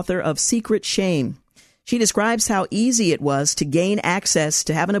 is the author of Secret Shame. She describes how easy it was to gain access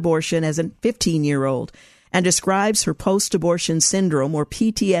to have an abortion as a 15-year-old and describes her post-abortion syndrome, or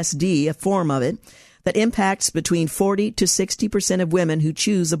PTSD, a form of it, that impacts between 40 to 60% of women who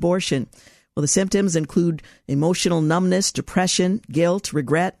choose abortion. Well, the symptoms include emotional numbness, depression, guilt,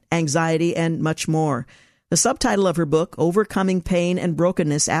 regret, anxiety, and much more. The subtitle of her book, Overcoming Pain and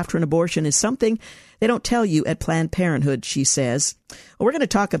Brokenness After an Abortion, is something they don't tell you at Planned Parenthood, she says. Well, we're going to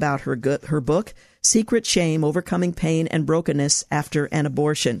talk about her book, Secret Shame, Overcoming Pain and Brokenness After an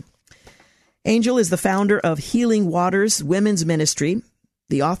Abortion. Angel is the founder of Healing Waters Women's Ministry,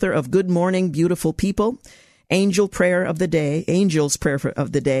 the author of Good Morning, Beautiful People, Angel's Prayer of the Day,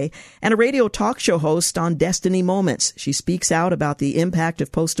 and a radio talk show host on Destiny Moments. She speaks out about the impact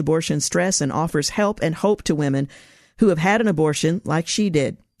of post-abortion stress and offers help and hope to women who have had an abortion like she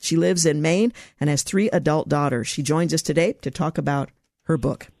did. She lives in Maine and has 3 adult daughters. She joins us today to talk about her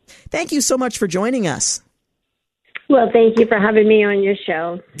book. Thank you so much for joining us. Well, thank you for having me on your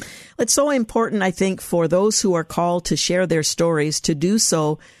show. It's so important, I think, for those who are called to share their stories to do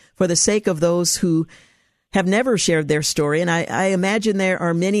so for the sake of those who have never shared their story. And I imagine there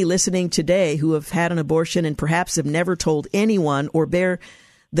are many listening today who have had an abortion and perhaps have never told anyone or bear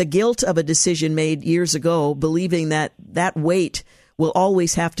the guilt of a decision made years ago, believing that that weight will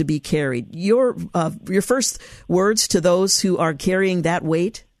always have to be carried. Your first words to those who are carrying that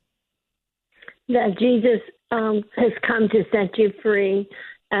weight? That Jesus has come to set you free,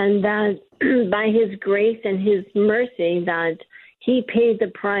 and that by his grace and his mercy that he paid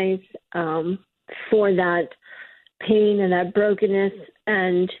the price for that pain and that brokenness,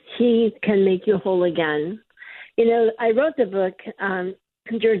 and he can make you whole again. You know, I wrote the book,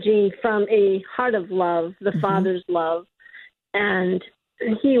 Georgene, from a heart of love, the Father's love, and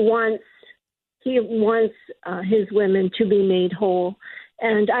he wants his women to be made whole.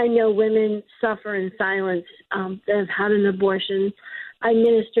 And I know women suffer in silence that have had an abortion. I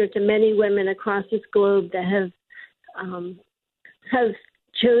minister to many women across this globe that have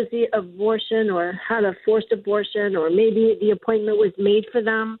chose the abortion or had a forced abortion, or maybe the appointment was made for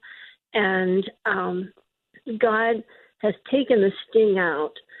them, and God has taken the sting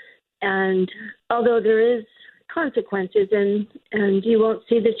out. And although there is consequences, and you won't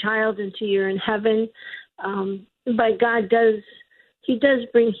see the child until you're in heaven, but God does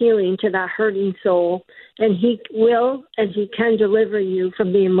bring healing to that hurting soul, and he will and he can deliver you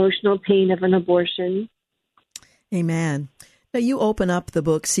from the emotional pain of an abortion. Amen. Now, you open up the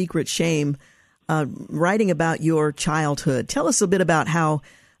book, Secret Shame, writing about your childhood. Tell us a bit about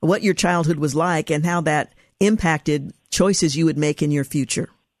what your childhood was like and how that impacted choices you would make in your future.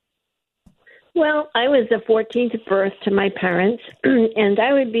 Well, I was the 14th birth to my parents, and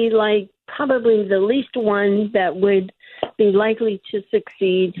I would be like probably the least one that would be likely to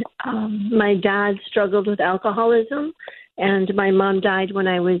succeed. My dad struggled with alcoholism, and my mom died when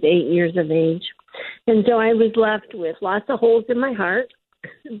I was 8 years of age. And so I was left with lots of holes in my heart.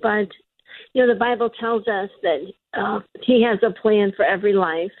 But, you know, the Bible tells us that he has a plan for every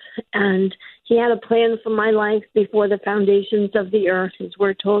life. And he had a plan for my life before the foundations of the earth, his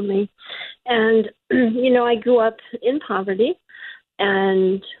word told me. And, you know, I grew up in poverty.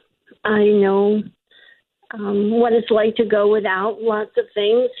 And I know what it's like to go without lots of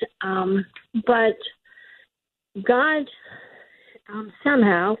things. But God,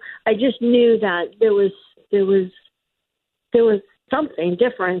 somehow, I just knew that there was something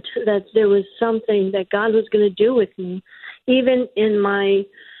different, that there was something that God was going to do with me. Even in my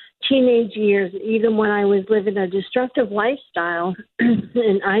teenage years, even when I was living a destructive lifestyle,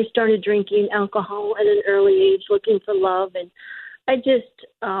 and I started drinking alcohol at an early age, looking for love, and I just,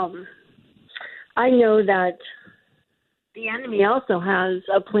 I know that the enemy also has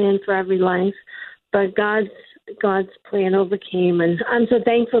a plan for every life, but God's plan overcame, and I'm so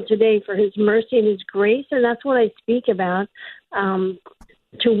thankful today for His mercy and His grace, and that's what I speak about to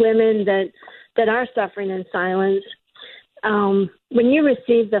women that are suffering in silence. When you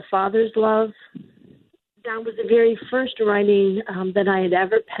receive the Father's love, that was the very first writing that I had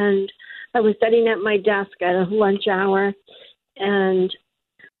ever penned. I was sitting at my desk at a lunch hour, and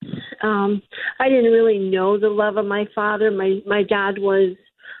I didn't really know the love of my father. My dad was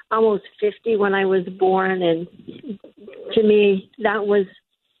almost 50 when I was born, and to me, that was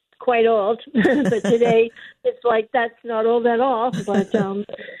quite old. But today, it's like, that's not old at all. But,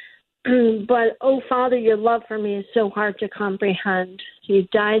 but, oh, Father, your love for me is so hard to comprehend. You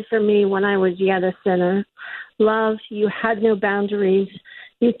died for me when I was yet a sinner. Love, you had no boundaries.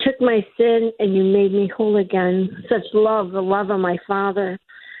 You took my sin and you made me whole again. Such love, the love of my Father.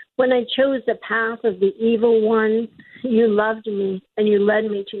 When I chose the path of the evil one, you loved me and you led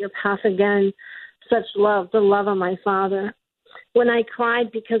me to your path again. Such love, the love of my Father. When I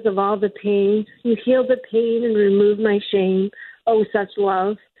cried because of all the pain, you healed the pain and removed my shame. Oh, such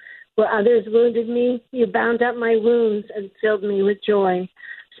love. Where others wounded me, you bound up my wounds and filled me with joy.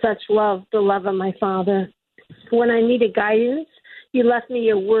 Such love, the love of my Father. When I needed guidance, you left me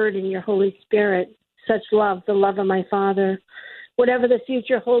your word and your Holy Spirit. Such love, the love of my Father. Whatever the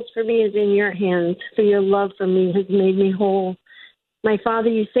future holds for me is in your hands, for your love for me has made me whole. My Father,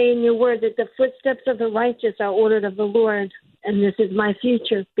 you say in your word that the footsteps of the righteous are ordered of the Lord, and this is my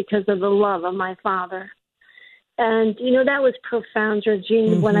future because of the love of my Father. And, you know, that was profound,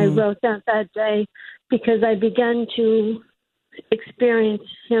 Georgene, when I wrote that day, because I began to experience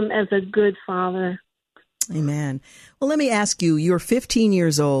him as a good father. Amen. Well, let me ask you, you're 15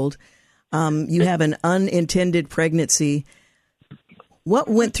 years old. You have an unintended pregnancy. What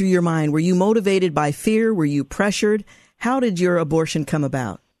went through your mind? Were you motivated by fear? Were you pressured? How did your abortion come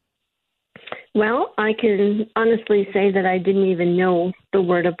about? Well, I can honestly say that I didn't even know the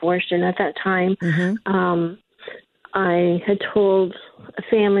word abortion at that time. I had told a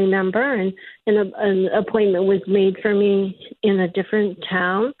family member, and an appointment was made for me in a different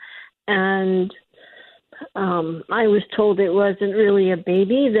town. And I was told it wasn't really a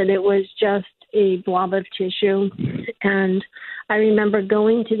baby, that it was just a blob of tissue. And I remember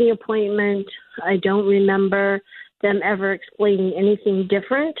going to the appointment. I don't remember them ever explaining anything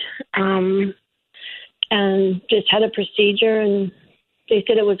different. And just had a procedure, and they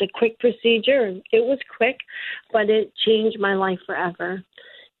said it was a quick procedure. It was quick, but it changed my life forever.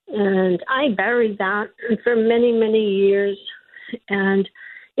 And I buried that for many, many years. And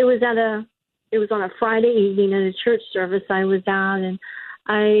it was on a Friday evening at a church service I was at,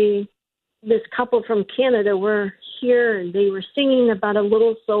 and this couple from Canada were here, and they were singing about a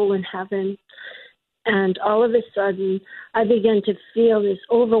little soul in heaven. And all of a sudden, I began to feel this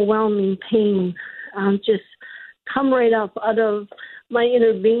overwhelming pain just come right up out of my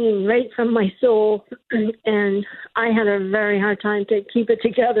inner being, right from my soul. And I had a very hard time to keep it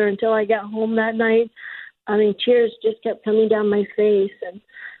together until I got home that night. I mean, tears just kept coming down my face.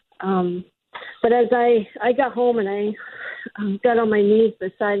 And but as I got home and I got on my knees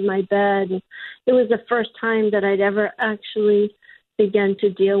beside my bed, it was the first time that I'd ever actually begun to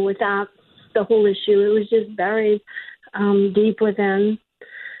deal with the whole issue. It was just buried deep within.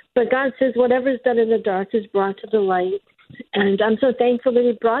 But God says whatever's done in the dark is brought to the light. And I'm so thankful that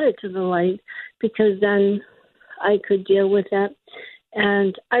He brought it to the light, because then I could deal with it.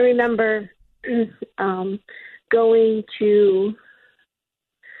 And I remember going to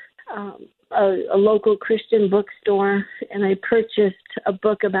a local Christian bookstore, and I purchased a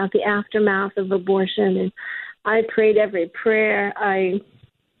book about the aftermath of abortion, and I prayed every prayer. I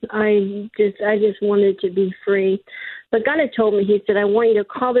just wanted to be free. But God had told me, He said, I want you to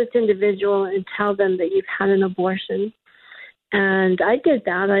call this individual and tell them that you've had an abortion. And I did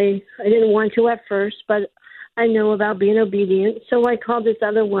that. I didn't want to at first, but I know about being obedient. So I called this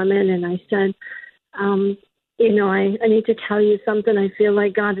other woman and I said, you know, I need to tell you something. I feel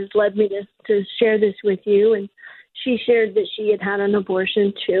like God has led me to share this with you. And she shared that she had an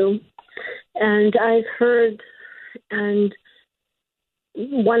abortion too. And I've heard, and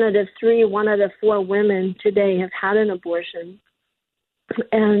 1 out of 3, 1 out of 4 women today have had an abortion.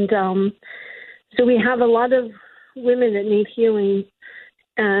 And so we have a lot of women that need healing.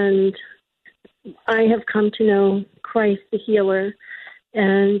 And I have come to know Christ the healer.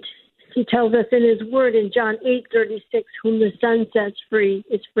 And he tells us in his word in John 8:36, whom the Son sets free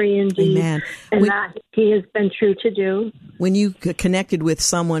is free indeed. Amen. And that he has been true to do. When you connected with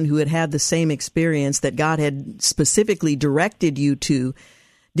someone who had had the same experience that God had specifically directed you to,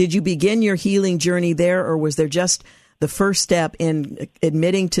 did you begin your healing journey there, or was there just the first step in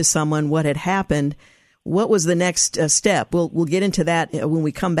admitting to someone what had happened? What was the next step? We'll get into that when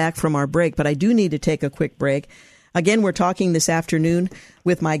we come back from our break, but I do need to take a quick break. Again, we're talking this afternoon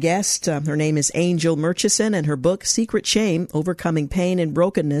with my guest. Her name is Angel Murchison, and her book, Secret Shame, Overcoming Pain and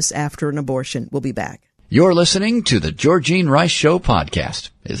Brokenness After an Abortion. We'll be back. You're listening to the Georgene Rice Show podcast.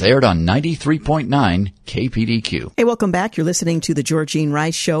 It's aired on 93.9 KPDQ. Hey, welcome back. You're listening to the Georgene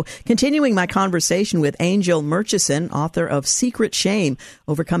Rice Show. Continuing my conversation with Angel Murchison, author of Secret Shame,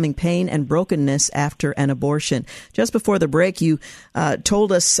 Overcoming Pain and Brokenness After an Abortion. Just before the break, you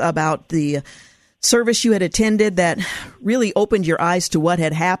told us about the service you had attended that really opened your eyes to what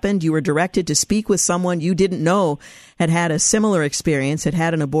had happened. You were directed to speak with someone you didn't know had had a similar experience, had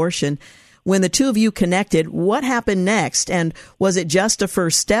had an abortion. When the two of you connected, what happened next? And was it just a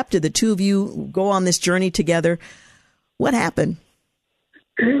first step? Did the two of you go on this journey together? What happened?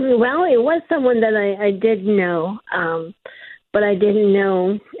 Well, it was someone that I did know, but I didn't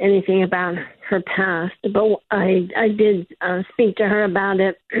know anything about her past. But I did speak to her about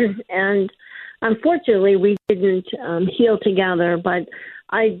it, and unfortunately, we didn't heal together, but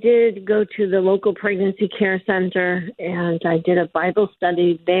I did go to the local pregnancy care center, and I did a Bible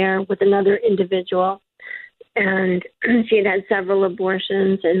study there with another individual, and she had had several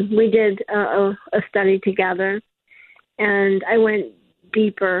abortions, and we did a study together, and I went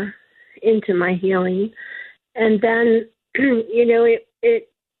deeper into my healing, and then,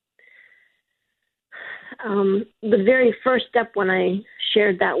 the very first step when I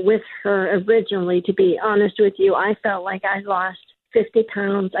shared that with her originally, to be honest with you, I felt like I lost 50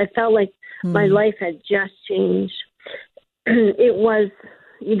 pounds. I felt like my life had just changed. It was,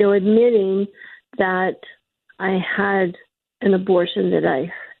 admitting that I had an abortion, that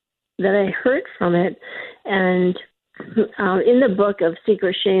I hurt from it. And in the book of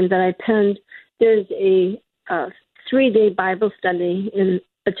Secret Shame that I penned, there's a 3-day Bible study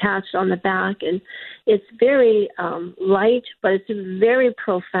attached on the back, and it's very light, but it's very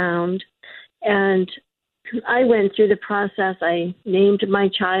profound. And I went through the process. I named my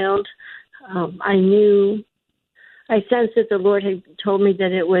child. I sensed that the Lord had told me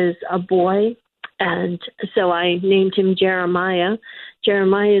that it was a boy, and so I named him Jeremiah.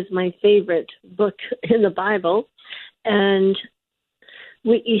 Jeremiah is my favorite book in the Bible, and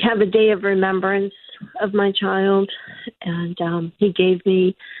we have a day of remembrance of my child, and he gave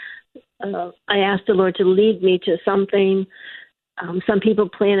me, I asked the Lord to lead me to something. Some people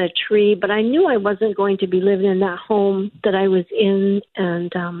plant a tree, but I knew I wasn't going to be living in that home that I was in,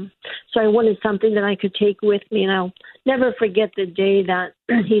 and so I wanted something that I could take with me, and I'll never forget the day that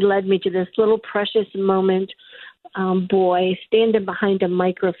he led me to this little precious moment, boy standing behind a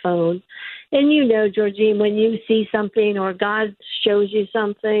microphone. And Georgene, when you see something or God shows you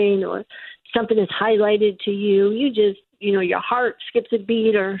something or something is highlighted to you, you just, your heart skips a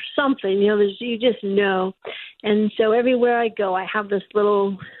beat or something, you just know. And so everywhere I go, I have this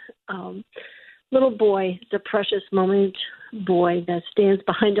little boy, the precious moment boy that stands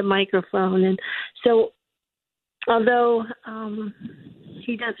behind a microphone. And so although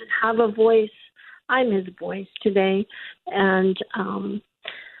he doesn't have a voice, I'm his voice today. And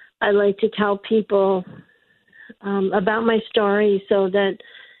I like to tell people about my story so that,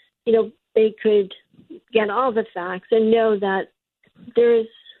 they could get all the facts and know that there's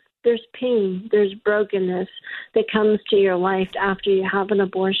pain, there's brokenness that comes to your life after you have an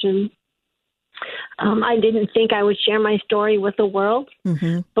abortion. I didn't think I would share my story with the world,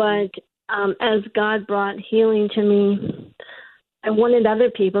 but as God brought healing to me, I wanted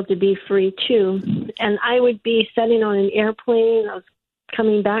other people to be free too. And I would be sitting on an airplane. I was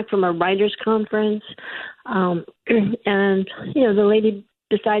coming back from a writer's conference, and the lady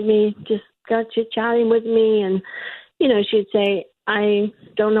beside me just got chit-chatting with me, and she'd say, I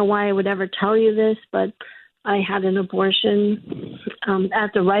don't know why I would ever tell you this, but I had an abortion.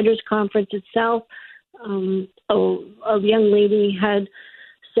 At the writer's conference itself, a young lady had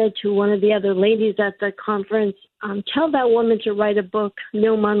said to one of the other ladies at the conference, tell that woman to write a book.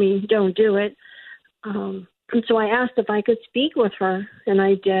 No, mommy, don't do it. And so I asked if I could speak with her, and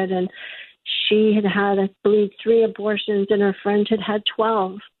I did. And she had had, I believe, 3 abortions, and her friend had had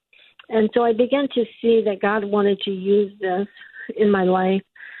 12. And so I began to see that God wanted to use this in my life,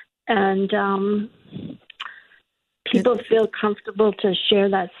 and people feel comfortable to share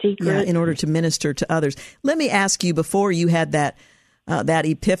that secret. Yeah, in order to minister to others. Let me ask you, before you had that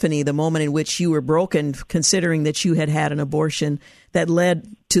epiphany, the moment in which you were broken, considering that you had had an abortion that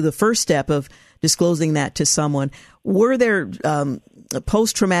led to the first step of disclosing that to someone, were there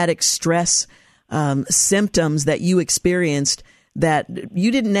post-traumatic stress symptoms that you experienced that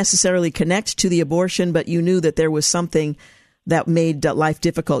you didn't necessarily connect to the abortion, but you knew that there was something that made life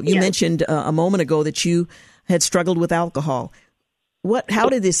difficult? You mentioned a moment ago that you had struggled with alcohol. How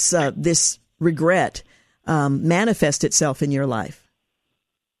did this regret manifest itself in your life?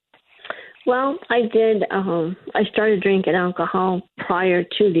 Well, I did. I started drinking alcohol prior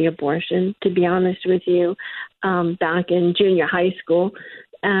to the abortion, to be honest with you, back in junior high school.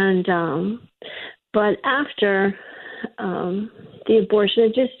 And but after the abortion,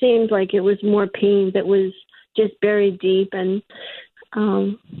 it just seemed like it was more pain that was just buried deep. And,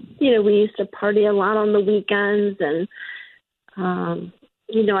 we used to party a lot on the weekends. And,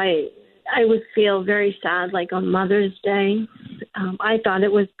 I would feel very sad, like on Mother's Day. I thought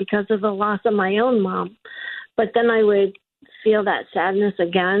it was because of the loss of my own mom. But then I would feel that sadness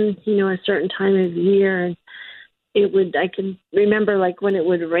again, a certain time of year. And I can remember, like, when it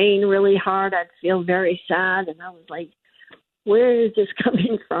would rain really hard, I'd feel very sad. And I was like, where is this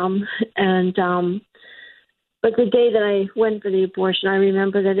coming from? And but the day that I went for the abortion, I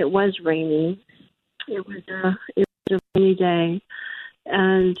remember that it was raining. It was a rainy day,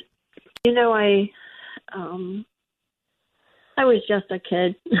 and I was just a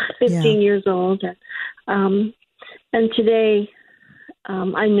kid, 15 years old, and today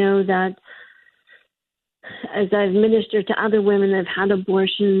I know that as I've ministered to other women that have had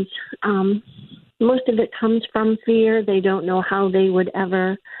abortions, most of it comes from fear. They don't know how they would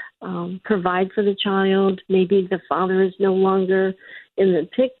ever provide for the child. Maybe the father is no longer in the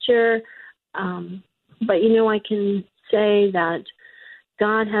picture. But, I can say that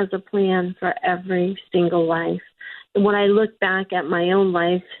God has a plan for every single life. And when I look back at my own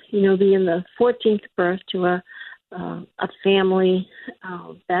life, being the 14th birth to a family,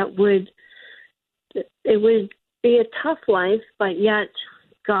 it would be a tough life, but yet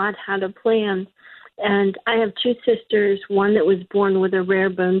God had a plan. And I have 2 sisters, one that was born with a rare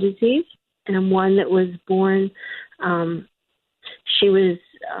bone disease and one that was born, she was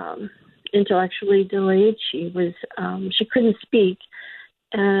intellectually delayed. She couldn't speak.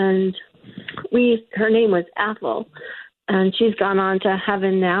 And her name was Ethel, and she's gone on to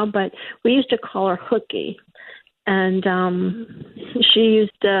heaven now, but we used to call her Hooky. And she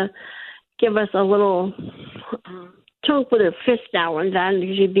used to give us a little choke with her fist now and then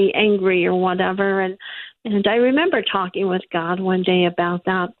because she'd be angry or whatever. And I remember talking with God one day about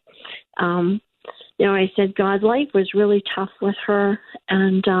that. I said, God, life was really tough with her,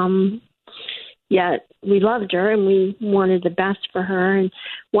 and yet we loved her and we wanted the best for her. And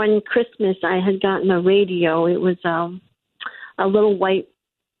one Christmas I had gotten a radio. It was a little white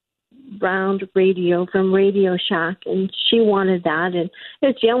round radio from Radio Shack, and she wanted that. And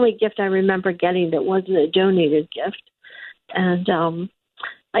it's the only gift I remember getting that wasn't a donated gift. And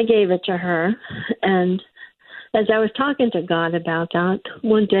I gave it to her. And as I was talking to God about that,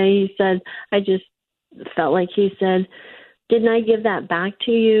 one day he said, I just felt like he said, didn't I give that back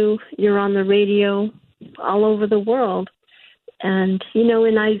to you? You're on the radio all over the world. And,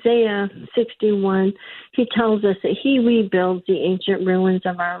 in Isaiah 61, he tells us that he rebuilds the ancient ruins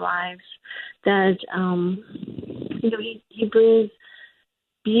of our lives, that, he brings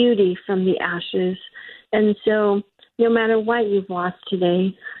beauty from the ashes. And so no matter what you've lost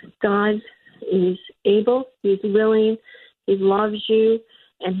today, God is able, he's willing, he loves you,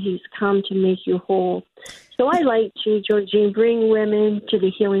 and he's come to make you whole. So I like to, Georgene, bring women to the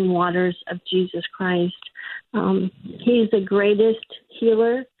healing waters of Jesus Christ. He's the greatest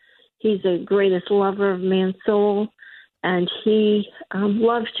healer. He's the greatest lover of man's soul, and he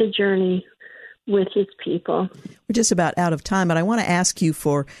loves to journey with his people. We're just about out of time, but I want to ask you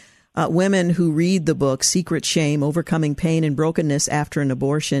for women who read the book, Secret Shame, Overcoming Pain and Brokenness After an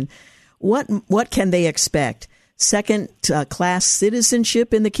Abortion. What can they expect? Second-class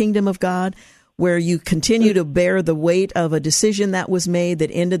citizenship in the kingdom of God, where you continue to bear the weight of a decision that was made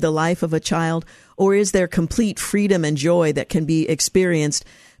that ended the life of a child? Or is there complete freedom and joy that can be experienced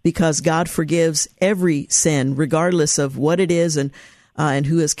because God forgives every sin, regardless of what it is and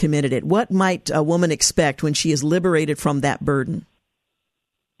who has committed it? What might a woman expect when she is liberated from that burden?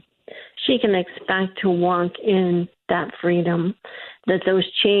 She can expect to walk in that freedom. that those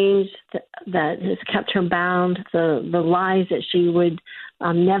chains that has kept her bound, the lies that she would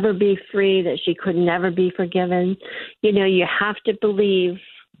never be free, that she could never be forgiven. You have to believe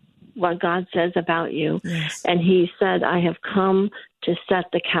what God says about you. Yes. And he said, I have come to set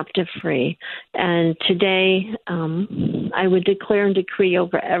the captive free. And today, I would declare and decree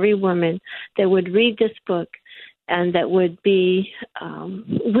over every woman that would read this book and that would be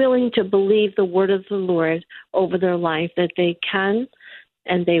willing to believe the word of the Lord over their life, that they can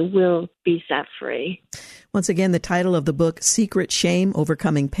and they will be set free. Once again, the title of the book, Secret Shame,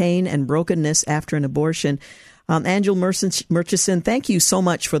 Overcoming Pain and Brokenness After an Abortion. Angel Murchison, thank you so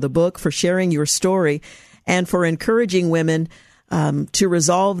much for the book, for sharing your story, and for encouraging women to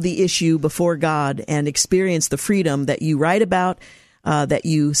resolve the issue before God and experience the freedom that you write about, that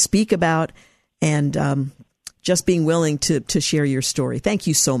you speak about, and just being willing to share your story. Thank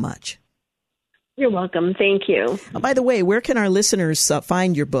you so much. You're welcome. Thank you. By the way, where can our listeners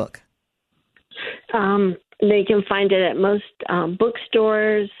find your book? They can find it at most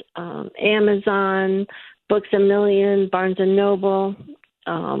bookstores, Amazon, Books A Million, Barnes & Noble.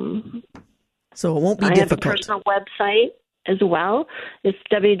 So it won't be difficult. I have a personal website as well. It's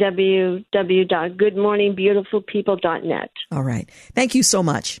www.goodmorningbeautifulpeople.net. All right. Thank you so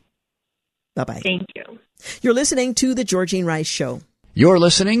much. Bye-bye. Thank you. You're listening to The Georgene Rice Show. You're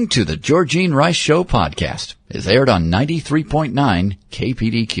listening to The Georgene Rice Show podcast. It's aired on 93.9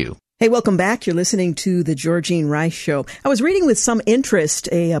 KPDQ. Hey, welcome back. You're listening to The Georgene Rice Show. I was reading with some interest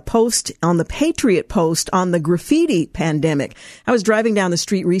a post on the Patriot Post on the graffiti pandemic. I was driving down the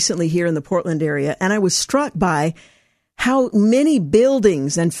street recently here in the Portland area, and I was struck by how many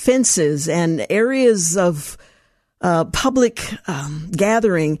buildings and fences and areas of public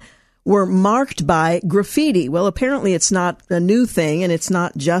gathering were marked by graffiti. Well, apparently it's not a new thing, and it's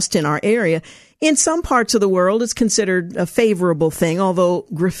not just in our area. In some parts of the world, it's considered a favorable thing, although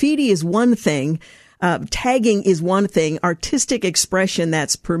graffiti is one thing, tagging is one thing, artistic expression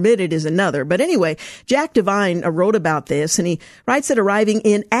that's permitted is another. But anyway, Jack Devine wrote about this, and he writes that arriving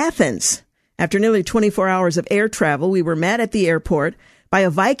in Athens, after nearly 24 hours of air travel, we were met at the airport by a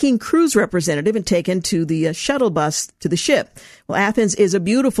Viking cruise representative and taken to the shuttle bus to the ship. Well, Athens is a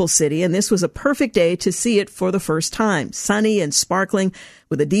beautiful city, and this was a perfect day to see it for the first time. Sunny and sparkling,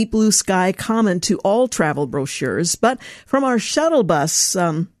 with a deep blue sky common to all travel brochures. But from our shuttle bus,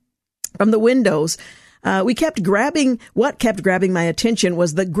 from the windows, what kept grabbing my attention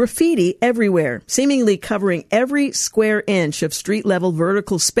was the graffiti everywhere, seemingly covering every square inch of street-level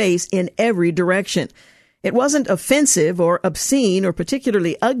vertical space in every direction. It wasn't offensive or obscene or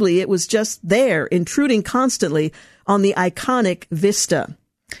particularly ugly. It was just there, intruding constantly on the iconic vista.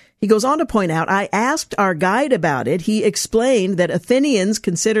 He goes on to point out, I asked our guide about it. He explained that Athenians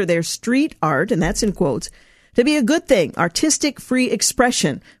consider their street art, and that's in quotes, to be a good thing, artistic free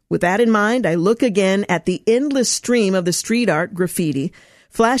expression. With that in mind, I look again at the endless stream of the street art graffiti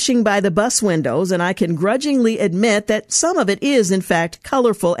flashing by the bus windows, and I can grudgingly admit that some of it is, in fact,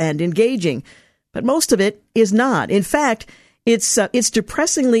 colorful and engaging. But most of it is not. In fact, it's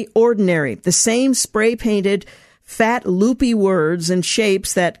depressingly ordinary. The same spray-painted, fat, loopy words and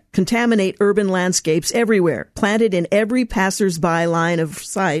shapes that contaminate urban landscapes everywhere, planted in every passersby line of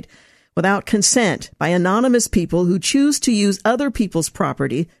sight without consent by anonymous people who choose to use other people's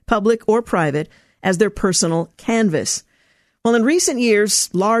property, public or private, as their personal canvas. Well, in recent years,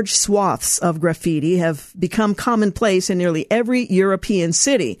 large swaths of graffiti have become commonplace in nearly every European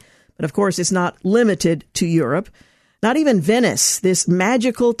city. But of course, it's not limited to Europe. Not even Venice, this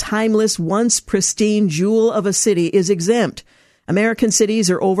magical, timeless, once pristine jewel of a city, is exempt. American cities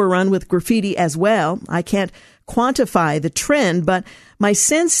are overrun with graffiti as well. I can't quantify the trend, but my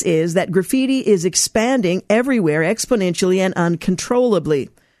sense is that graffiti is expanding everywhere exponentially and uncontrollably.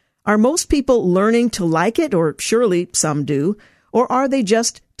 Are most people learning to like it, or surely some do, or are they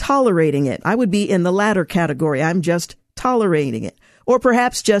just tolerating it? I would be in the latter category. I'm just tolerating it. Or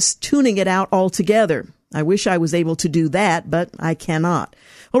perhaps just tuning it out altogether. I wish I was able to do that, but I cannot.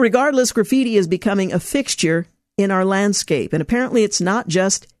 Well, regardless, graffiti is becoming a fixture in our landscape. And apparently it's not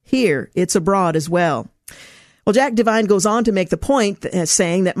just here, it's abroad as well. Well, Jack Devine goes on to make the point,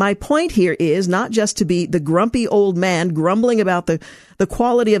 saying that my point here is not just to be the grumpy old man grumbling about the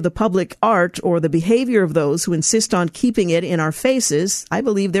quality of the public art or the behavior of those who insist on keeping it in our faces. I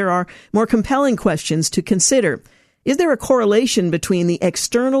believe there are more compelling questions to consider. Is there a correlation between the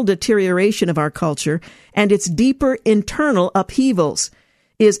external deterioration of our culture and its deeper internal upheavals?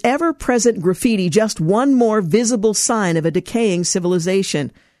 Is ever-present graffiti just one more visible sign of a decaying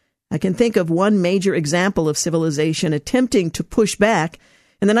civilization? I can think of one major example of civilization attempting to push back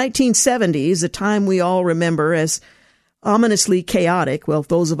in the 1970s, a time we all remember as ominously chaotic, well,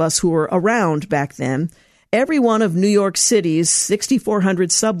 those of us who were around back then, every one of New York City's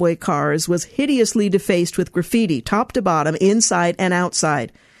 6,400 subway cars was hideously defaced with graffiti, top to bottom, inside and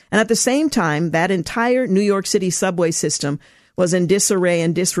outside. And at the same time, that entire New York City subway system was in disarray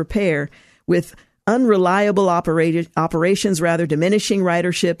and disrepair, with unreliable operations, diminishing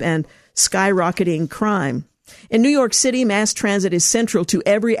ridership and skyrocketing crime. In New York City, mass transit is central to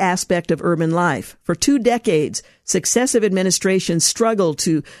every aspect of urban life. For 2 decades, successive administrations struggled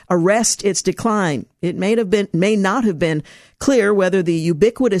to arrest its decline. It may not have been clear whether the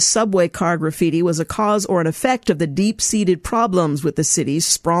ubiquitous subway car graffiti was a cause or an effect of the deep-seated problems with the city's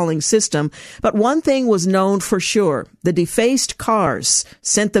sprawling system. But one thing was known for sure. The defaced cars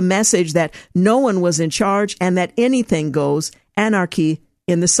sent the message that no one was in charge and that anything goes, anarchy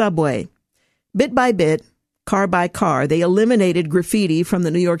in the subway. Bit by bit, car by car, they eliminated graffiti from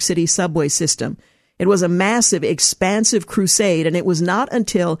the New York City subway system. It was a massive, expansive crusade, and it was not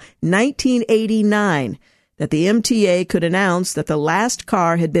until 1989 that the MTA could announce that the last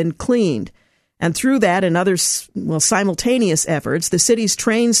car had been cleaned. And through that and other, simultaneous efforts, the city's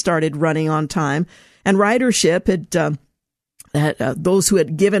trains started running on time, and ridership those who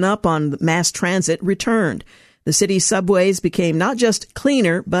had given up on mass transit returned. The city's subways became not just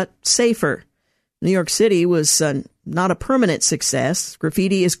cleaner, but safer. New York City was not a permanent success.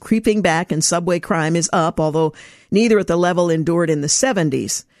 Graffiti is creeping back and subway crime is up, although neither at the level endured in the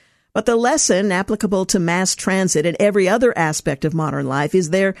 70s. But the lesson applicable to mass transit and every other aspect of modern life is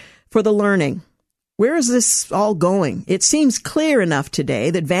there for the learning. Where is this all going? It seems clear enough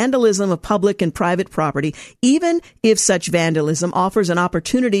today that vandalism of public and private property, even if such vandalism offers an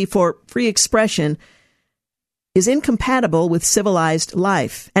opportunity for free expression, is incompatible with civilized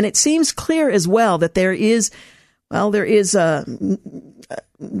life. And it seems clear as well that there is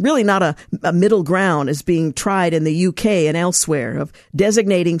really not a middle ground as being tried in the UK and elsewhere of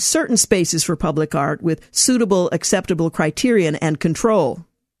designating certain spaces for public art with suitable, acceptable criterion and control.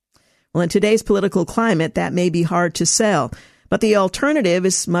 Well, in today's political climate, that may be hard to sell. But the alternative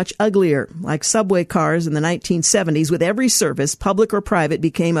is much uglier. Like subway cars in the 1970s, with every service, public or private,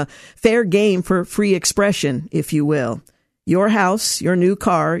 became a fair game for free expression, if you will. Your house, your new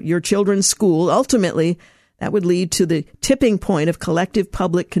car, your children's school, ultimately, that would lead to the tipping point of collective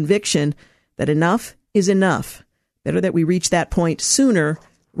public conviction that enough is enough. Better that we reach that point sooner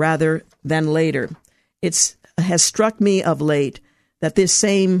rather than later. It has struck me of late that this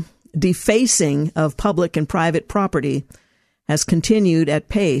same defacing of public and private property has continued at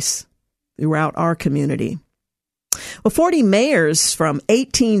pace throughout our community. Well, 40 mayors from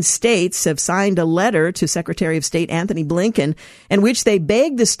 18 states have signed a letter to Secretary of State Anthony Blinken in which they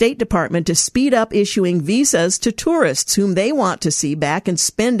beg the State Department to speed up issuing visas to tourists whom they want to see back and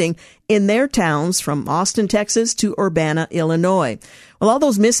spending in their towns from Austin, Texas to Urbana, Illinois. Well, all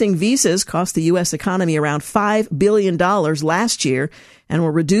those missing visas cost the U.S. economy around $5 billion last year and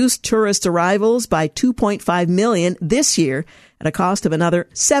will reduce tourist arrivals by 2.5 million this year at a cost of another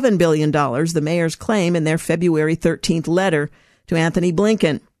 $7 billion, the mayors claim in their February 13th letter to Anthony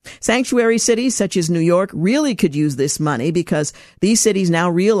Blinken. Sanctuary cities such as New York really could use this money because these cities now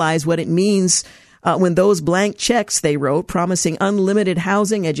realize what it means when those blank checks they wrote promising unlimited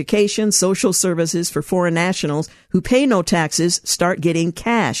housing, education, social services for foreign nationals who pay no taxes start getting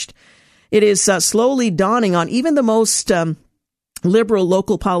cashed. It is slowly dawning on even the most liberal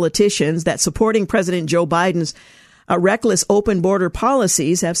local politicians that supporting President Joe Biden's reckless open border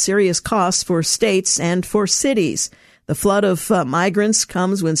policies have serious costs for states and for cities. The flood of migrants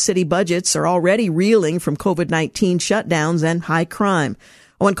comes when city budgets are already reeling from COVID-19 shutdowns and high crime.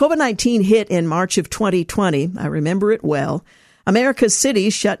 When COVID-19 hit in March of 2020, I remember it well, America's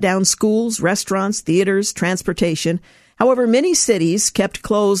cities shut down schools, restaurants, theaters, transportation. However, many cities kept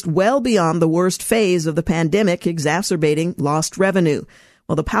closed well beyond the worst phase of the pandemic, exacerbating lost revenue.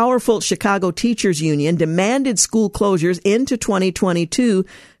 Well, the powerful Chicago Teachers Union demanded school closures into 2022,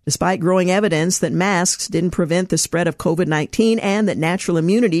 despite growing evidence that masks didn't prevent the spread of COVID-19 and that natural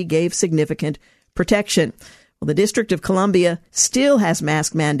immunity gave significant protection. Well, the District of Columbia still has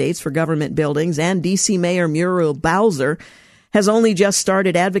mask mandates for government buildings, and D.C. Mayor Muriel Bowser has only just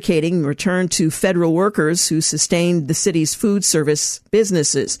started advocating return to federal workers who sustained the city's food service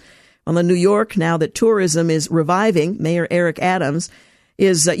businesses. Well, in New York, now that tourism is reviving, Mayor Eric Adams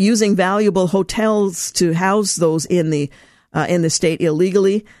is using valuable hotels to house those in the state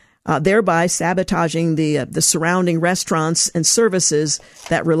illegally, thereby sabotaging the surrounding restaurants and services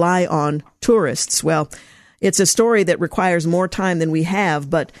that rely on tourists. Well, it's a story that requires more time than we have,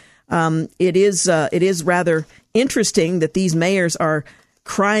 but it is rather interesting that these mayors are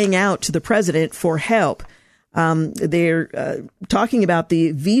crying out to the president for help. They're talking about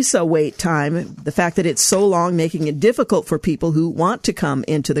the visa wait time, the fact that it's so long, making it difficult for people who want to come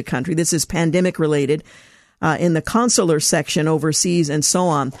into the country. This is pandemic related. In the consular section overseas and so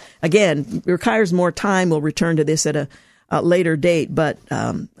on. Again, requires more time. We'll return to this at a later date, but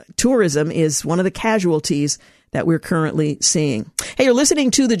tourism is one of the casualties that we're currently seeing. Hey, you're listening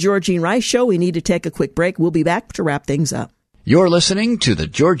to The Georgene Rice Show. We need to take a quick break. We'll be back to wrap things up. You're listening to The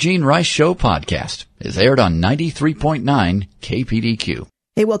Georgene Rice Show podcast. It's aired on 93.9 KPDQ.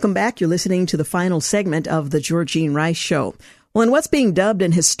 Hey, welcome back. You're listening to the final segment of The Georgene Rice Show. Well, in what's being dubbed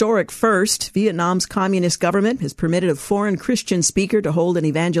an historic first, Vietnam's communist government has permitted a foreign Christian speaker to hold an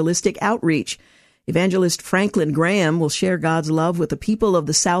evangelistic outreach. Evangelist Franklin Graham will share God's love with the people of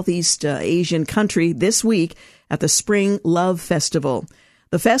the Southeast Asian country this week at the Spring Love Festival.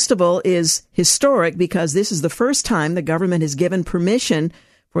 The festival is historic because this is the first time the government has given permission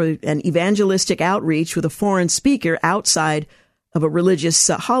for an evangelistic outreach with a foreign speaker outside of a religious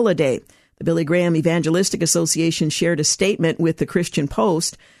holiday. The Billy Graham Evangelistic Association shared a statement with the Christian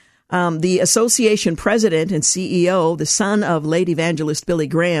Post. The association president and CEO, the son of late evangelist Billy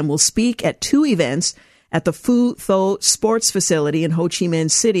Graham, will speak at two events at the Phu Tho Sports Facility in Ho Chi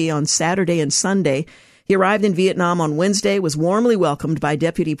Minh City on Saturday and Sunday. He arrived in Vietnam on Wednesday, was warmly welcomed by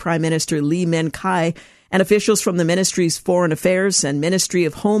Deputy Prime Minister Lee Min-kai and officials from the Ministry's Foreign Affairs and Ministry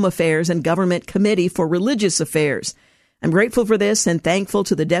of Home Affairs and Government Committee for Religious Affairs. I'm grateful for this and thankful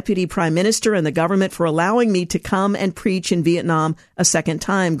to the Deputy Prime Minister and the government for allowing me to come and preach in Vietnam a second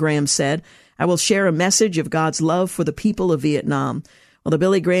time, Graham said. I will share a message of God's love for the people of Vietnam. Well, the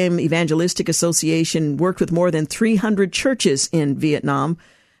Billy Graham Evangelistic Association worked with more than 300 churches in Vietnam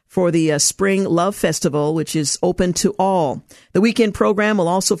for the Spring Love Festival, which is open to all. The weekend program will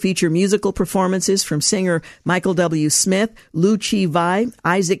also feature musical performances from singer Michael W. Smith, Lu Chi Vai,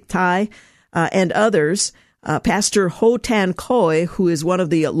 Isaac Tai, and others. Pastor Ho Tan Khoi, who is one of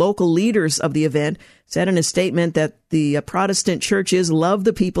the local leaders of the event, said in a statement that the Protestant churches love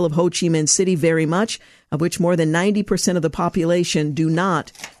the people of Ho Chi Minh City very much, of which more than 90% of the population do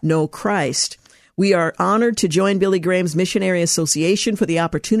not know Christ. We are honored to join Billy Graham's Missionary Association for the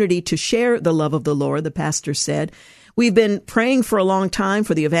opportunity to share the love of the Lord, the pastor said. We've been praying for a long time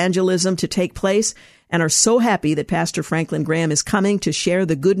for the evangelism to take place and are so happy that Pastor Franklin Graham is coming to share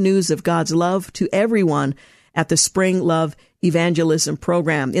the good news of God's love to everyone at the Spring Love Evangelism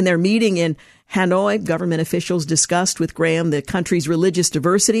Program. In their meeting in Hanoi, government officials discussed with Graham the country's religious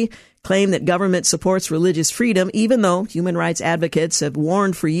diversity, claimed that government supports religious freedom, even though human rights advocates have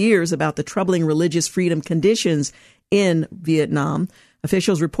warned for years about the troubling religious freedom conditions in Vietnam.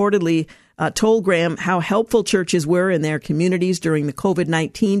 Officials reportedly told Graham how helpful churches were in their communities during the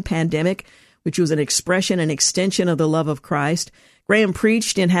COVID-19 pandemic, which was an expression and extension of the love of Christ. Graham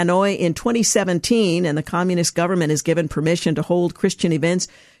preached in Hanoi in 2017, and the communist government has given permission to hold Christian events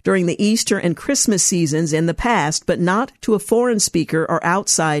during the Easter and Christmas seasons in the past, but not to a foreign speaker or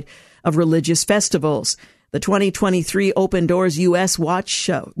outside of religious festivals. The 2023 Open Doors U.S.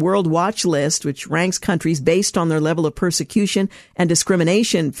 World Watch List, which ranks countries based on their level of persecution and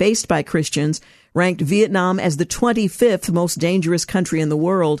discrimination faced by Christians, ranked Vietnam as the 25th most dangerous country in the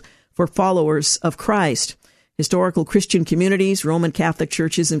world for followers of Christ. Historical Christian communities, Roman Catholic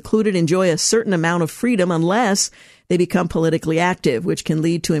churches included, enjoy a certain amount of freedom unless they become politically active, which can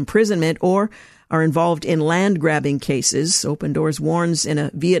lead to imprisonment or are involved in land-grabbing cases. Open Doors warns in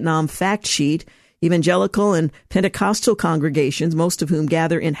a Vietnam fact sheet, evangelical and Pentecostal congregations, most of whom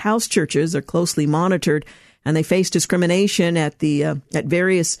gather in house churches, are closely monitored, and they face discrimination at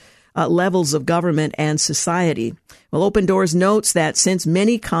various levels of government and society. Well, Open Doors notes that since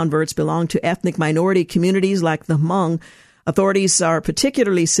many converts belong to ethnic minority communities like the Hmong, authorities are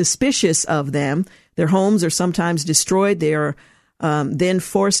particularly suspicious of them. Their homes are sometimes destroyed. They are then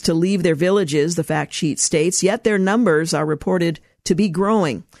forced to leave their villages, the fact sheet states, yet their numbers are reported to be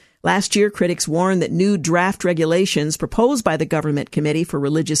growing. Last year, critics warned that new draft regulations proposed by the Government Committee for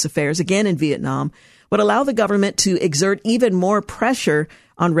Religious Affairs, again in Vietnam, would allow the government to exert even more pressure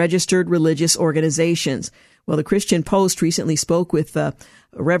on registered religious organizations. Well, the Christian Post recently spoke with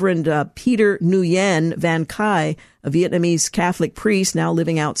Reverend Peter Nguyen Van Khai, a Vietnamese Catholic priest now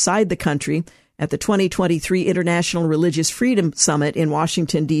living outside the country, at the 2023 International Religious Freedom Summit in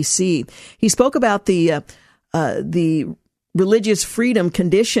Washington, D.C. He spoke about the religious freedom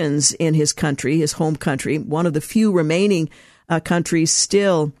conditions in his country, his home country, one of the few remaining countries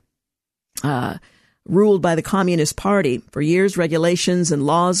still ruled by the Communist Party. For years, regulations and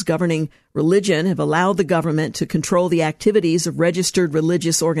laws governing religion have allowed the government to control the activities of registered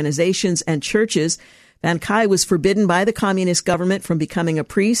religious organizations and churches. Van Kai was forbidden by the communist government from becoming a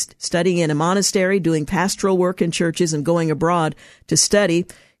priest, studying in a monastery, doing pastoral work in churches, and going abroad to study.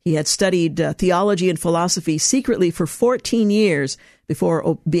 He had studied theology and philosophy secretly for 14 years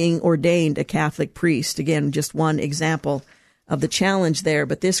before being ordained a Catholic priest. Again, just one example of the challenge there,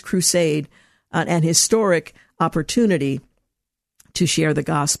 but this crusade, an historic opportunity to share the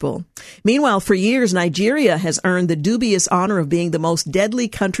gospel. Meanwhile, for years, Nigeria has earned the dubious honor of being the most deadly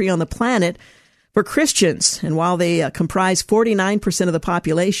country on the planet for Christians. And while they comprise 49% of the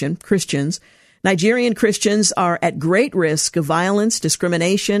population, Christians, Nigerian Christians are at great risk of violence,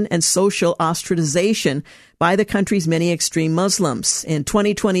 discrimination, and social ostracization by the country's many extreme Muslims. In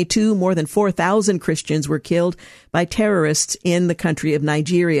 2022, more than 4,000 Christians were killed by terrorists in the country of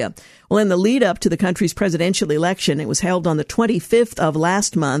Nigeria. Well, in the lead up to the country's presidential election, it was held on the 25th of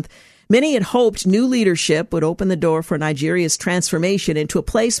last month. Many had hoped new leadership would open the door for Nigeria's transformation into a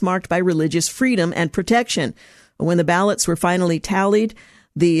place marked by religious freedom and protection. When the ballots were finally tallied,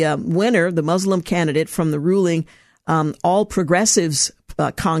 the winner, the Muslim candidate from the ruling All Progressives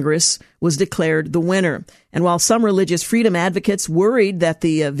Congress, was declared the winner. And while some religious freedom advocates worried that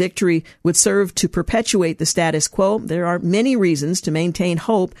the victory would serve to perpetuate the status quo, there are many reasons to maintain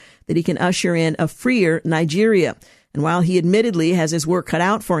hope that he can usher in a freer Nigeria. And while he admittedly has his work cut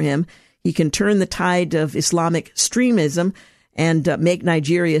out for him, he can turn the tide of Islamic extremism and make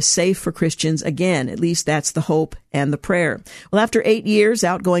Nigeria safe for Christians again. At least that's the hope and the prayer. Well, after 8 years,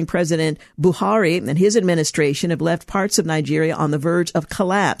 outgoing President Buhari and his administration have left parts of Nigeria on the verge of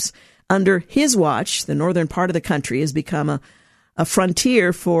collapse. Under his watch, the northern part of the country has become a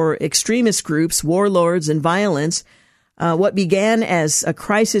frontier for extremist groups, warlords, and violence. What began as a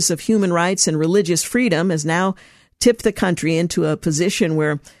crisis of human rights and religious freedom has now tipped the country into a position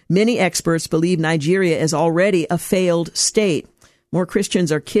where many experts believe Nigeria is already a failed state. More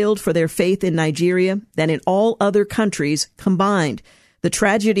Christians are killed for their faith in Nigeria than in all other countries combined. The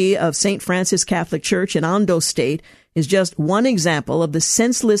tragedy of St. Francis Catholic Church in Ondo State is just one example of the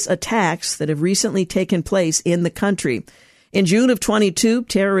senseless attacks that have recently taken place in the country. In June of 22,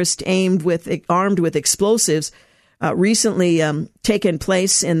 terrorists armed with explosives recently taken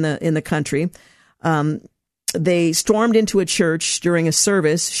place in the country. They stormed into a church during a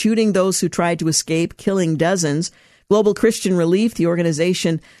service, shooting those who tried to escape, killing dozens. Global Christian Relief, the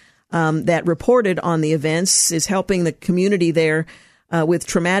organization that reported on the events, is helping the community there with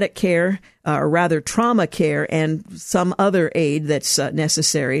traumatic care, or rather trauma care, and some other aid that's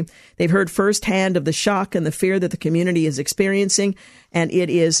necessary. They've heard firsthand of the shock and the fear that the community is experiencing, and it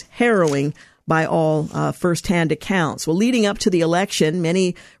is harrowing by all firsthand accounts. Well, leading up to the election,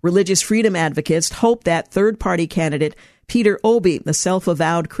 many religious freedom advocates hope that third-party candidate Peter Obi, a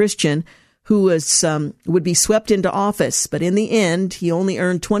self-avowed Christian, who would be swept into office. But in the end, he only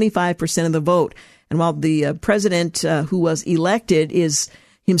earned 25% of the vote. And while the president who was elected is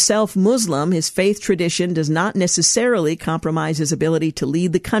himself Muslim, his faith tradition does not necessarily compromise his ability to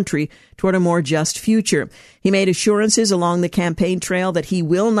lead the country toward a more just future. He made assurances along the campaign trail that he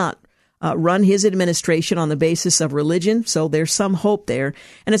will not run his administration on the basis of religion, so there's some hope there.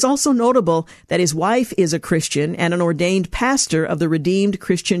 And it's also notable that his wife is a Christian and an ordained pastor of the Redeemed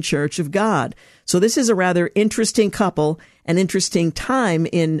Christian Church of God. So this is a rather interesting couple, an interesting time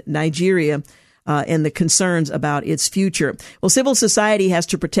in Nigeria, and the concerns about its future. Well, civil society has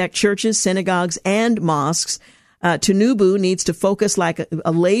to protect churches, synagogues, and mosques. Tinubu needs to focus like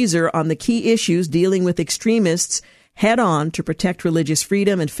a laser on the key issues dealing with extremists head on to protect religious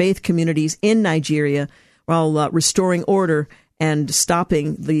freedom and faith communities in Nigeria while restoring order and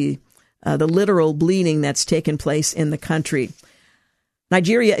stopping the literal bleeding that's taken place in the country.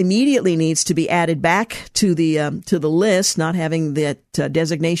 Nigeria immediately needs to be added back to the list. Not having that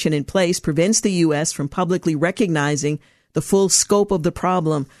designation in place prevents the U.S. from publicly recognizing the full scope of the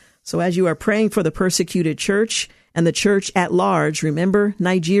problem. So as you are praying for the persecuted church and the church at large, remember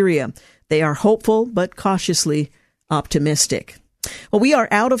Nigeria. They are hopeful but cautiously optimistic. Well, we are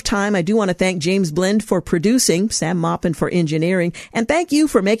out of time. I do want to thank James Blend for producing, Sam Maupin for engineering, and thank you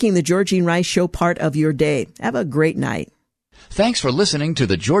for making the Georgene Rice Show part of your day. Have a great night. Thanks for listening to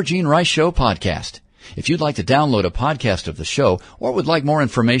the Georgene Rice Show podcast. If you'd like to download a podcast of the show or would like more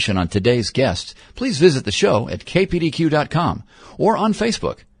information on today's guests, please visit the show at kpdq.com or on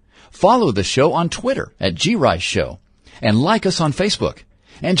Facebook. Follow the show on Twitter at GRiceShow and like us on Facebook.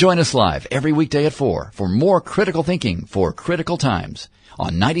 And join us live every weekday at 4 for more critical thinking for critical times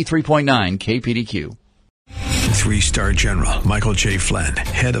on 93.9 KPDQ. Three-star General Michael J. Flynn,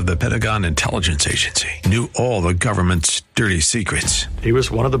 head of the Pentagon Intelligence Agency, knew all the government's dirty secrets. He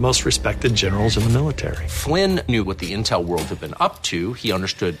was one of the most respected generals in the military. Flynn knew what the intel world had been up to. He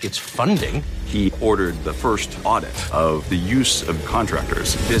understood its funding. He ordered the first audit of the use of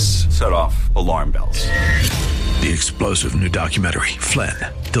contractors. This set off alarm bells. The explosive new documentary, Flynn,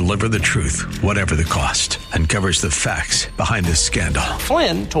 Deliver the Truth, Whatever the Cost, uncovers the facts behind this scandal.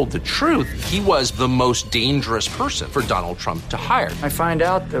 Flynn told the truth. He was the most dangerous person for Donald Trump to hire. I find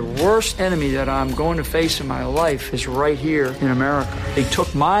out the worst enemy that I'm going to face in my life is right here in America. They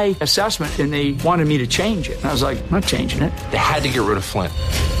took my assessment and they wanted me to change it. And I was like, I'm not changing it. They had to get rid of Flynn.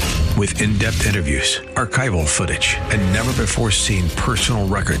 With in-depth interviews, archival footage, and never-before-seen personal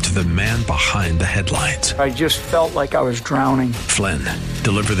records of the man behind the headlines. I just felt like I was drowning. Flynn,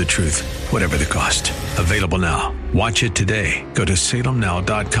 Deliver the Truth, Whatever the Cost. Available now. Watch it today. Go to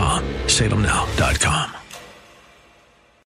salemnow.com. salemnow.com.